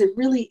past it, because it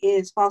really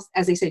is false,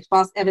 as they say,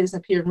 false evidence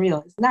appearing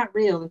real. It's not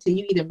real until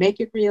you either make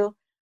it real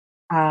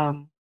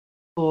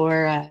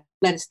or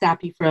let it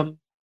stop you from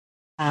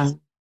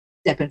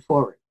stepping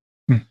forward.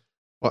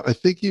 Well, I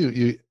think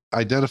you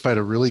identified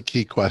a really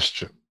key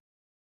question.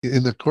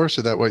 In the course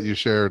of that, what you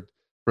shared,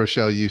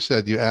 Rochelle, you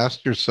said you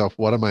asked yourself,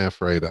 what am I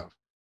afraid of?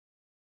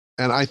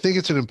 And I think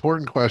it's an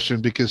important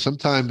question, because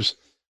sometimes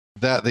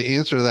the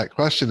answer to that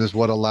question is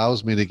what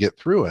allows me to get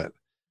through it,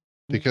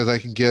 because I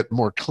can get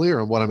more clear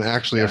on what I'm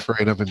actually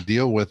afraid of and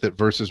deal with it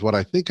versus what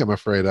I think I'm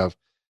afraid of.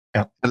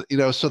 Yeah.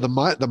 And, so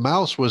the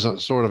mouse was a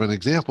sort of an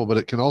example, but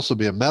it can also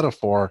be a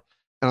metaphor.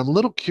 And I'm a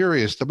little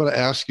curious. I'm going to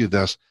ask you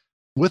this.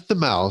 With the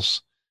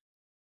mouse,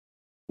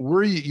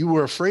 you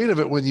were afraid of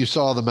it when you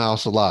saw the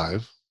mouse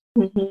alive?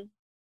 Mm-hmm.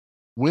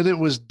 When it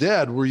was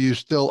dead, were you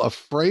still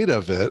afraid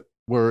of it,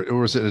 or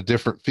was it a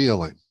different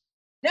feeling?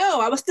 No,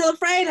 I was still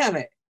afraid of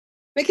it,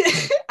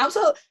 because I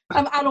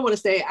don't want to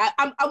say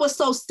I was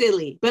so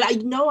silly, but I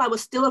know I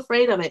was still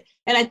afraid of it.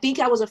 And I think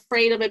I was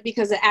afraid of it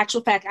because the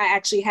actual fact, I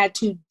actually had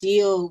to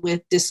deal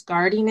with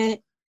discarding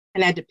it,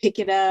 and I had to pick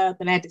it up,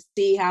 and I had to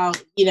see how,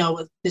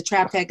 the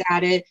trap had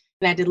got it.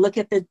 And I had to look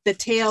at the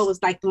tail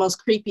was like the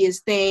most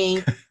creepiest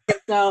thing.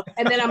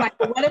 And then I'm like,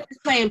 well, what if it's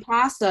playing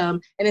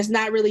possum and it's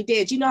not really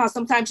dead? You know how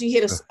sometimes you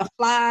hit a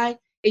fly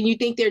and you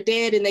think they're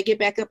dead, and they get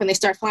back up and they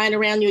start flying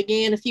around you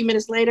again a few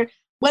minutes later?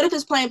 What if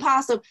it's playing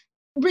possum?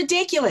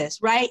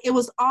 Ridiculous, right? It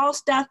was all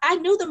stuff. I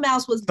knew the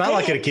mouse was dead. Not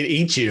like it could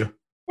eat you.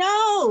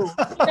 No.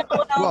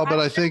 Well, but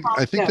I think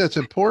that's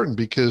important,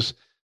 because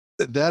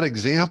that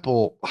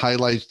example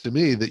highlights to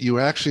me that you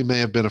actually may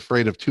have been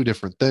afraid of 2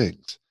 different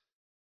things.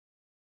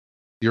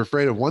 You're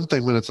afraid of one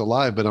thing when it's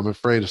alive, but I'm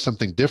afraid of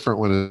something different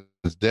when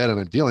it's dead and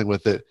I'm dealing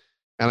with it.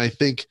 And I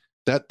think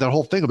that the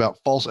whole thing about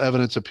false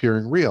evidence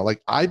appearing real,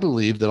 like, I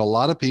believe that a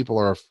lot of people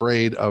are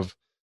afraid of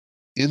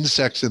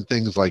insects and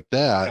things like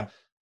that,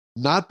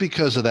 not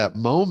because of that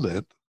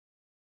moment.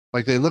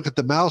 Like they look at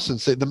the mouse and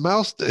say, the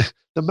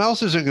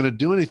mouse isn't going to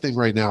do anything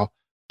right now.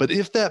 But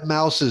if that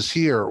mouse is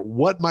here,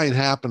 what might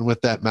happen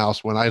with that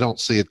mouse when I don't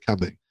see it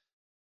coming?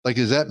 Like,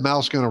 is that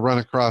mouse going to run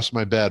across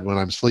my bed when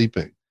I'm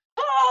sleeping?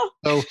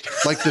 So,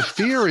 like, the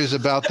fear is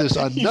about this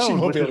unknown,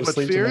 which is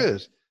what fear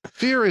is.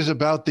 Fear is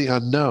about the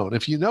unknown.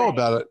 If you know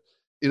about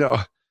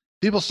it,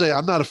 people say,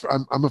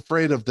 I'm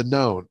afraid of the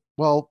known.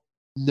 Well,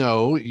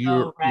 no,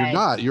 you're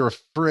not. You're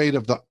afraid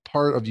of the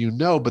part of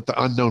but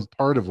the unknown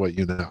part of what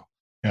you know.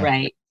 Yeah.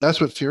 Right. That's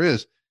what fear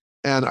is.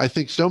 And I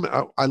think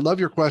I love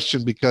your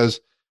question, because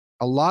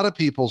a lot of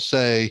people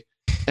say,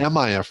 am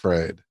I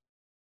afraid?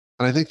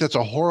 And I think that's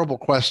a horrible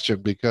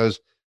question, because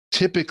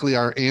typically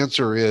our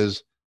answer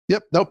is,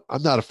 yep, nope,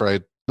 I'm not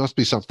afraid. Must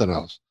be something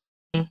else.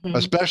 Mm-hmm.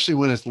 Especially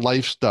when it's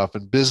life stuff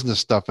and business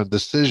stuff and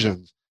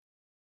decisions.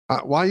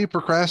 Why are you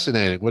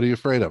procrastinating? What are you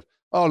afraid of?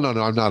 Oh, no,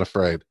 I'm not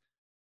afraid.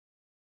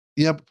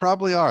 Yeah,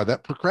 probably are.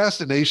 That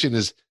procrastination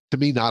is, to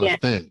me, not a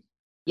thing.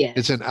 Yeah.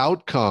 It's an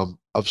outcome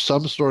of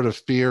some sort of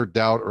fear,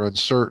 doubt, or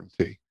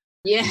uncertainty.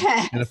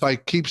 Yeah. And if I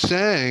keep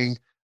saying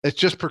it's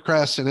just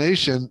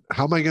procrastination,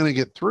 how am I going to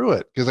get through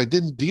it? Because I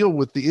didn't deal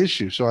with the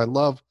issue. So I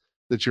love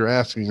that you're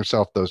asking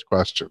yourself those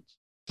questions.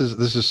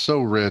 This is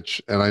so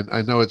rich, and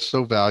I know it's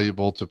so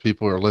valuable to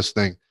people who are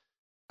listening.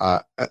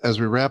 As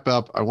we wrap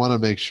up, I want to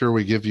make sure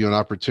we give you an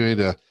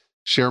opportunity to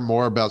share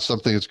more about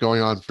something that's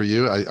going on for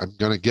you. I'm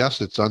going to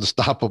guess it's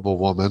Unstoppable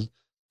Woman.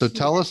 So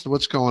tell us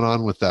what's going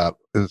on with that.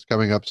 It's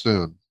coming up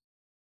soon.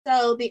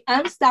 So the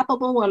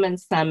Unstoppable Woman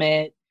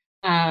Summit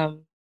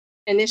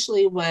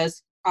initially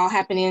was all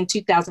happening in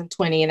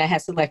 2020, and I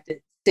had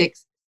selected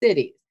 6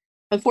 cities.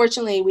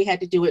 Unfortunately, we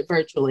had to do it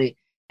virtually.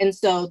 And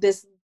so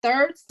this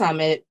third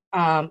summit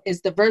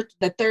is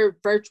the third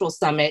virtual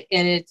summit,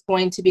 and it's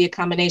going to be a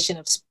combination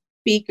of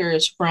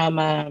speakers from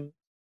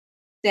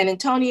San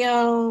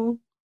Antonio,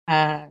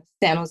 San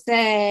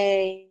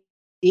Jose,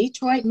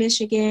 Detroit,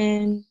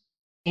 Michigan,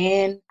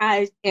 and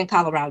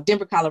Colorado,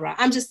 Denver, Colorado.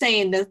 I'm just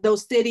saying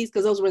those cities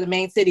because those were the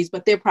main cities,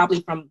 but they're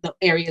probably from the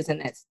areas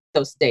in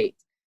those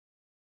states.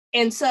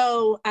 And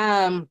so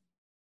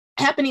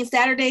happening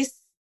Saturday,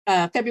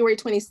 February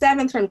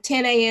 27th from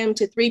 10 a.m.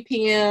 to 3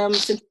 p.m.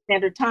 Central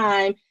Standard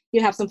Time. You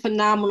have some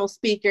phenomenal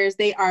speakers.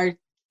 They are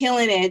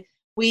killing it.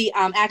 We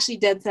actually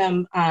did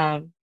some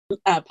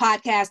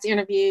podcast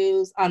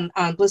interviews on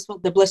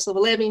the Blissful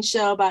Living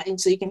show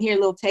and so you can hear a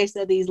little taste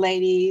of these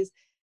ladies.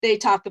 They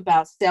talk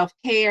about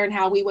self-care and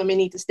how we women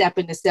need to step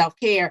into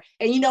self-care.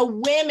 And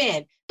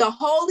women, the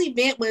whole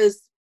event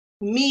was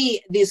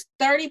me, this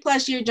 30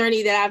 plus year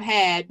journey that I've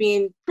had,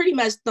 being pretty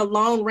much the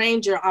lone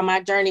ranger on my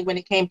journey when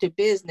it came to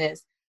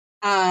business.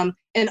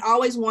 And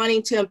always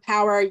wanting to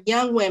empower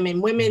young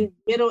women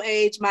middle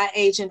age, my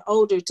age, and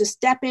older to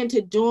step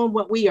into doing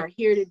what we are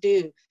here to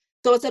do.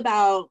 So it's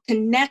about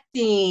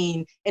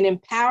connecting and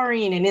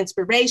empowering and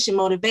inspiration,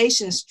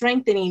 motivation,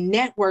 strengthening,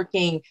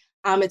 networking.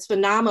 It's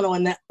phenomenal.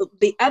 And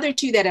the other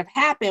 2 that have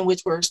happened,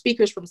 which were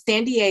speakers from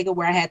San Diego,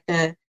 where I had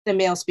the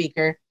male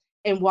speaker,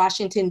 and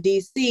Washington,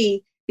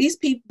 D.C.,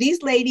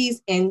 these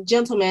ladies and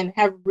gentlemen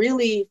have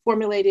really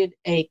formulated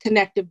a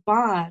connective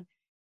bond,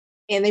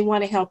 and they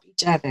want to help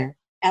each other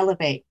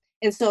elevate.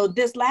 And so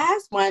this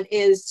last one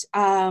is,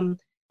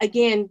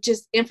 again,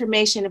 just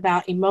information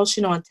about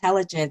emotional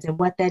intelligence and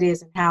what that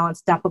is and how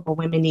unstoppable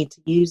women need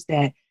to use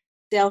that.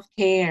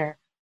 Self-care.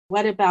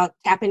 What about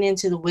tapping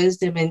into the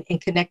wisdom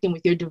and connecting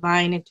with your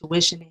divine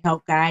intuition to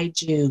help guide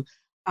you?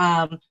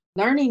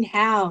 Learning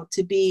how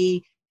to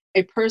be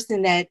a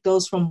person that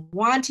goes from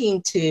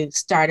wanting to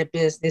start a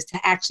business to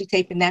actually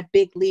taking that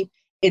big leap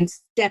and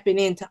stepping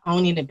into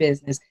owning a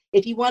business.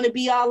 If you want to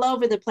be all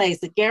over the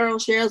place, the Garrow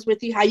shares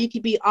with you how you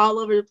could be all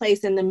over the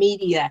place in the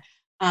media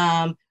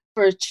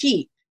for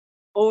cheap,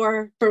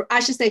 or for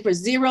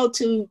zero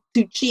to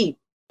cheap.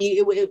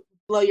 It would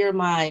blow your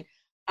mind.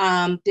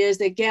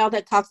 There's a gal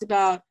that talks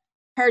about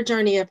her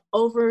journey of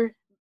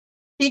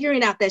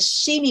figuring out that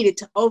she needed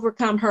to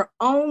overcome her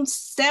own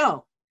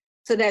self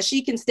so that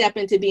she can step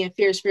into being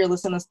fierce,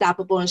 fearless, and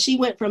unstoppable. And she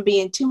went from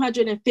being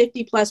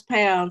 250 plus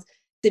pounds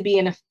to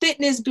being a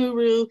fitness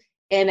guru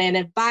and an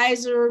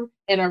advisor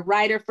and a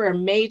writer for a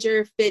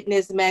major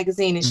fitness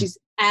magazine. And she's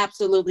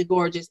absolutely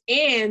gorgeous.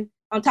 And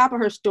on top of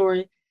her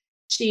story,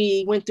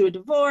 she went through a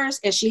divorce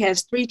and she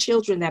has 3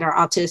 children that are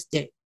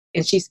autistic,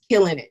 and she's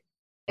killing it.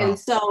 Wow. And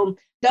so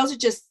those are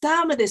just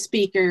some of the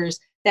speakers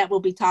that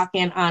will be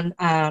talking on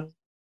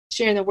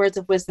sharing the words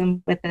of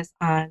wisdom with us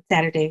on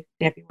Saturday,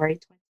 February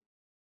 20th.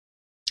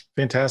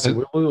 Fantastic.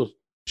 We'll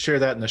share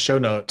that in the show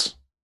notes.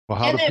 Well,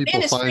 how do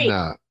people find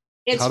that?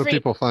 How do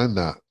people find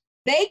that?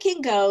 They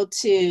can go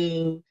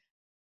to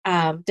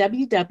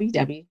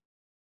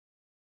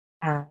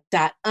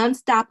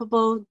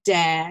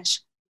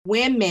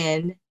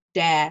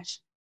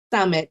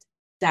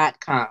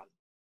www.unstoppable-women-summit.com.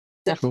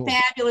 It's a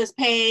fabulous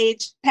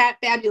page,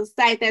 fabulous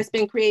site that's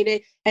been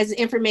created, has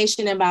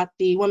information about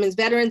the Women's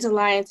Veterans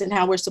Alliance and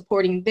how we're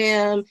supporting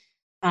them.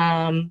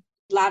 A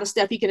lot of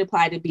stuff you can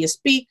apply to be a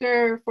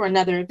speaker for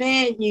another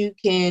event. You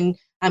can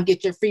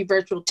get your free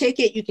virtual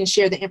ticket. You can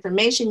share the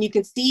information. You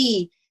can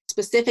see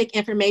specific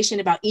information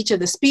about each of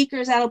the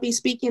speakers that'll be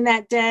speaking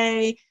that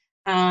day.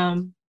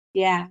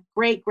 Yeah,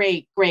 great.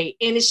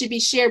 And it should be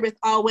shared with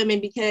all women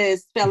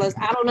because, fellas,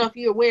 I don't know if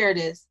you're aware of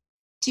this.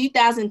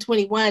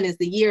 2021 is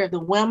the year of the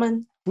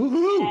woman.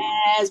 Woo-hoo.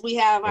 As we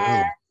have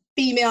our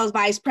female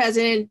vice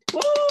president.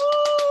 Woo!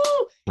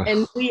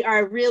 And we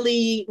are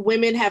really,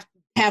 women have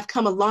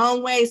come a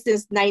long way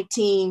since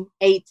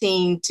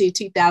 1918 to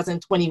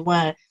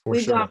 2021.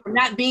 We've gone from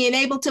not being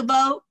able to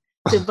vote,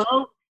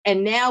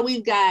 and now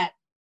we've got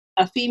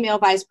a female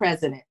vice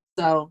president.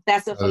 So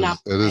that's a phenomenal.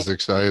 It is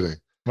exciting.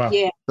 Wow.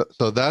 Yeah.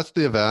 So that's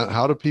the event.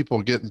 How do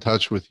people get in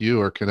touch with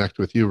you or connect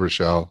with you,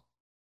 Rochelle?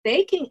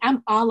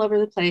 I'm all over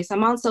the place.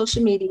 I'm on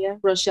social media,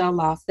 Rochelle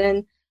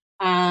Lawson.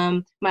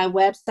 My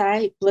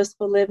website,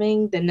 Blissful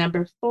Living,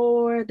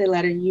 4,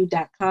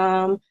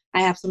 U.com.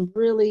 I have some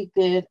really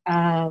good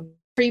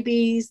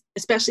freebies,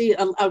 especially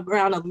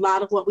around a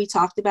lot of what we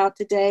talked about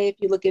today. If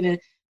you're looking to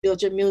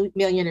build your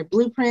millionaire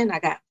blueprint, I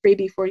got a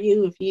freebie for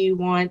you. If you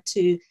want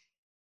to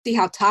see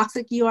how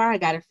toxic you are, I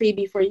got a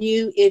freebie for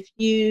you. If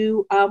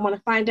you want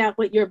to find out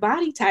what your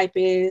body type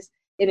is,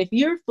 and if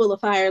you're full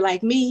of fire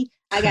like me,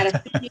 I got a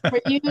freebie for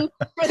you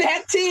for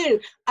that too.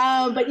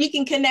 But you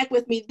can connect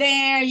with me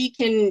there. You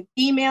can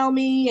email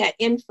me at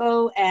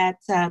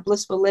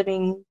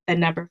info@blissfulliving,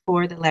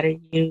 4,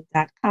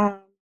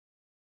 U.com.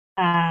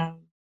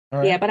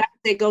 Right. Yeah, but I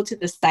would say go to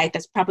the site.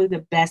 That's probably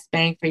the best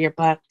bang for your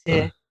buck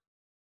to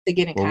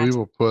get in contact. We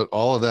will put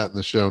all of that in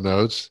the show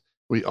notes.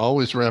 We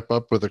always wrap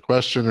up with a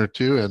question or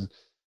two, and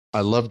I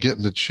love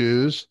getting to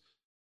choose.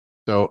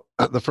 So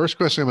the first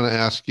question I'm going to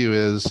ask you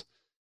is,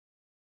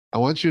 I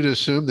want you to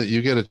assume that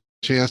you get a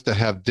chance to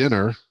have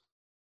dinner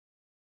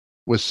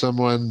with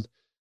someone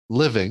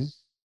living.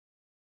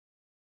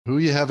 Who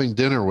are you having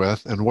dinner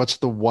with, and what's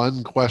the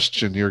one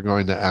question you're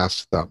going to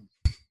ask them?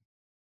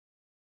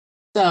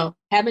 So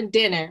having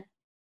dinner,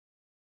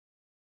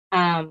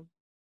 a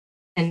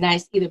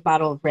nice either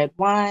bottle of red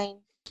wine,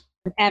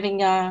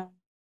 Avignon,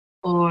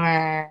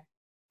 or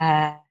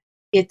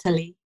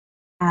Italy,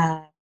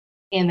 and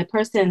the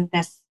person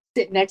that's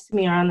sitting next to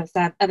me or on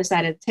the other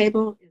side of the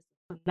table is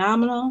a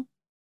phenomenal,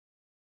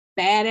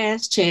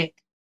 badass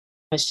chick,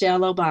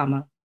 Michelle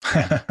Obama.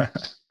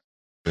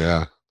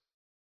 Yeah.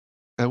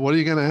 And what are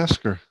you going to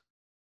ask her?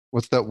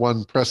 What's that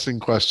one pressing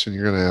question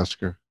you're going to ask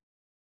her?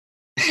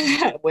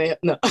 Well,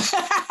 no.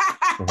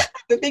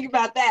 To think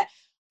about that.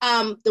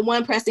 The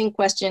one pressing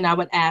question I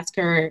would ask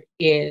her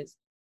is,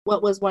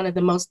 what was one of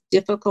the most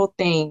difficult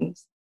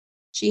things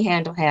she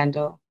handled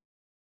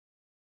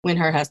when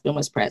her husband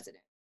was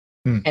president,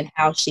 and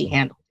how she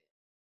handled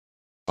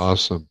it?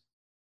 Awesome.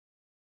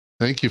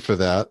 Thank you for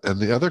that. And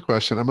the other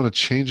question, I'm going to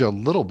change a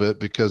little bit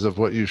because of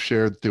what you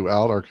shared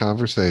throughout our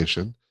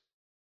conversation.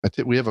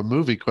 We have a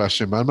movie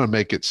question, but I'm going to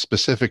make it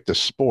specific to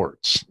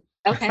sports.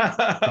 Okay.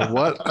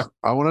 What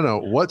I want to know,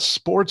 what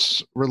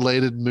sports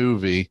related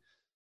movie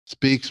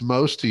speaks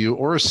most to you,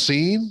 or a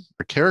scene,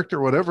 a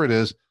character, whatever it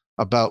is,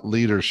 about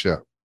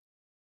leadership?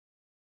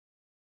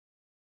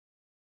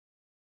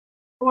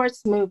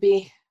 Sports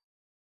movie.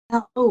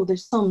 Oh,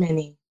 there's so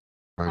many.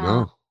 I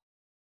know.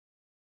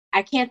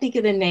 I can't think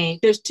of the name.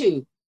 There's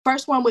two.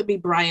 First one would be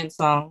Brian's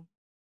Song,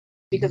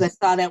 because I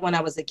saw that when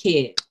I was a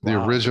kid.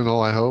 The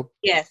original, I hope.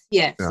 Yes.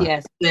 With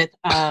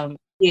and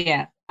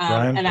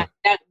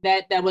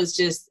that was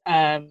just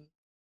I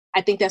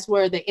think that's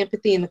where the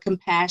empathy and the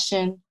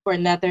compassion for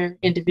another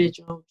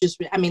individual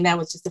that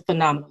was just a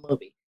phenomenal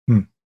movie.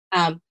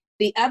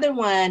 The other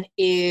one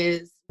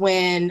is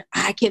when,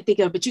 I can't think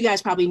of it, but you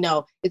guys probably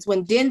know, it's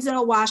when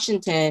Denzel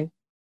Washington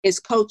is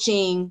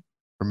coaching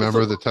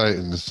Remember the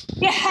Titans.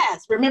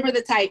 Yes, Remember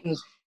the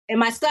Titans. And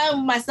my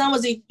son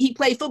he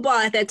played football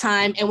at that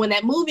time. And when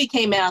that movie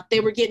came out, they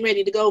were getting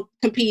ready to go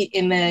compete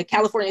in the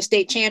California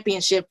State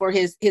Championship for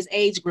his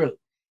age group.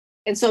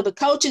 And so the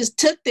coaches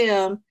took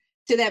them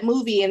to that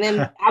movie, and then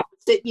I was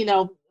sitting,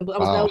 and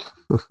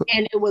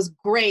it was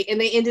great. And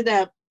they ended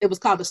up, it was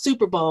called the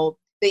Super Bowl.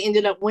 They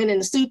ended up winning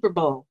the Super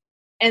Bowl.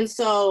 And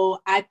so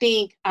I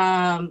think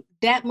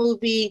that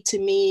movie to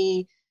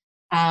me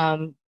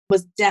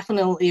was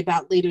definitely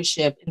about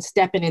leadership and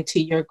stepping into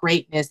your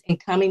greatness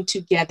and coming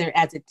together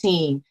as a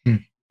team.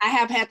 I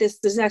have had this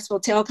successful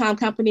telecom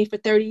company for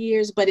 30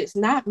 years, but it's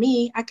not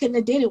me. I couldn't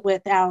have did it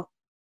without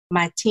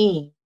my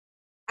team.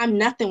 I'm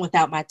nothing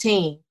without my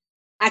team.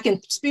 I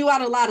can spew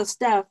out a lot of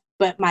stuff,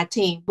 but my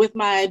team, with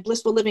my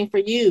Blissful Living for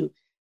You,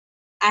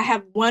 I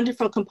have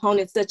wonderful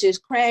components such as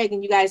Craig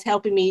and you guys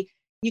helping me.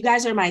 You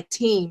guys are my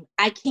team.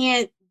 I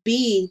can't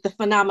be the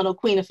phenomenal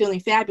queen of feeling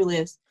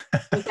fabulous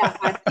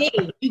without my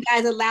team. You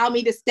guys allow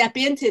me to step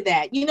into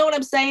that. You know what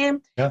I'm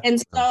saying? Yeah.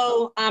 And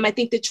so I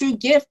think the true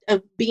gift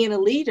of being a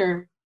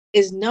leader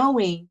is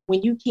knowing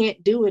when you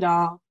can't do it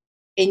all,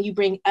 and you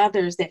bring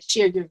others that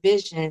share your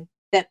vision,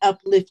 that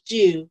uplift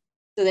you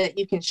so that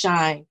you can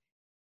shine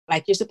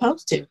like you're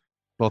supposed to.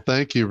 Well,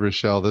 thank you,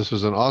 Rochelle. This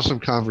was an awesome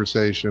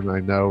conversation. I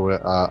know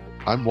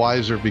I'm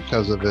wiser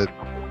because of it.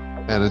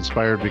 and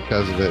inspired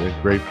because of it,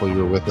 and grateful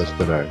you're with us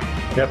today.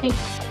 Yep. Thank you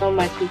so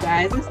much, you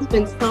guys. This has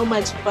been so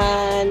much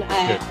fun.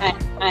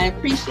 I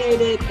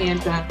appreciate it,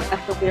 and I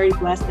feel very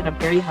blessed, and I'm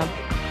very humbled,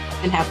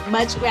 and have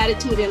much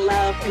gratitude and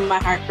love in my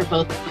heart for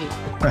both of you.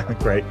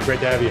 Great to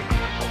have you.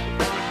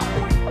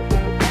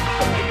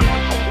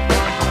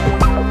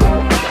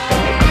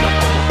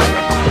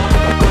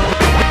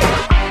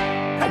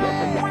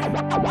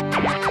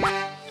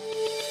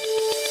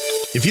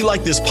 If you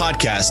like this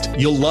podcast,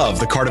 you'll love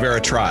the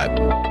Cardavera Tribe.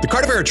 The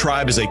Cardavera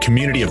Tribe is a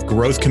community of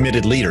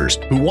growth-committed leaders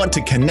who want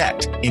to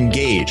connect,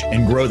 engage,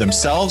 and grow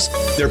themselves,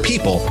 their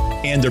people,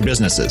 and their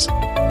businesses.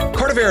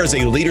 Cardavera is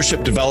a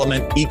leadership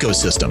development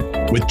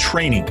ecosystem with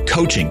training,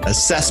 coaching,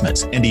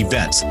 assessments, and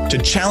events to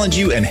challenge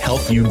you and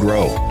help you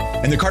grow.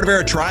 And the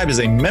Cardavera Tribe is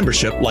a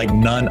membership like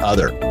none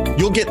other.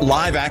 You'll get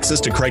live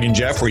access to Craig and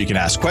Jeff, where you can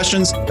ask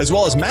questions, as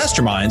well as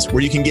masterminds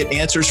where you can get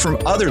answers from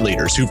other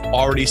leaders who've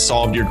already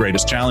solved your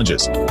greatest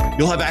challenges.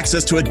 You'll have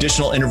access to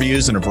additional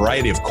interviews and a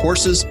variety of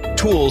courses,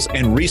 tools,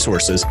 and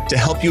resources to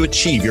help you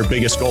achieve your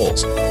biggest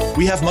goals.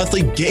 We have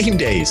monthly game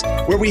days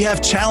where we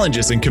have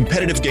challenges and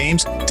competitive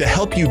games to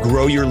help you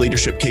grow your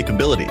leadership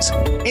capabilities.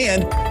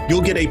 And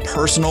you'll get a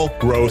personal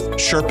growth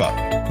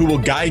Sherpa who will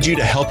guide you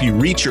to help you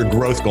reach your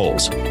growth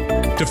goals.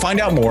 To find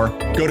out more,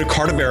 go to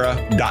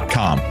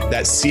cardavera.com.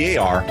 That's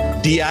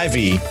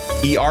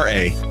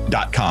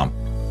CARDIVERA.com.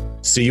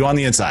 See you on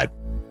the inside.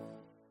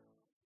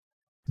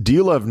 Do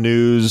you love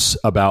news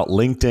about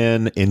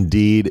LinkedIn,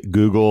 Indeed,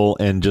 Google,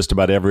 and just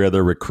about every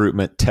other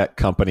recruitment tech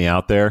company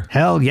out there?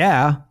 Hell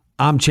yeah.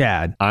 I'm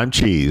Chad. I'm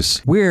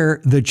Cheese.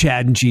 We're the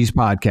Chad and Cheese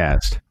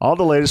Podcast. All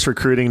the latest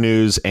recruiting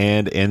news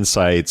and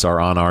insights are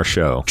on our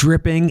show.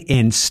 Dripping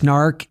in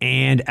snark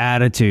and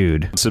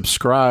attitude.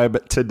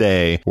 Subscribe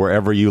today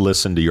wherever you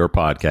listen to your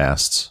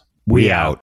podcasts. We out.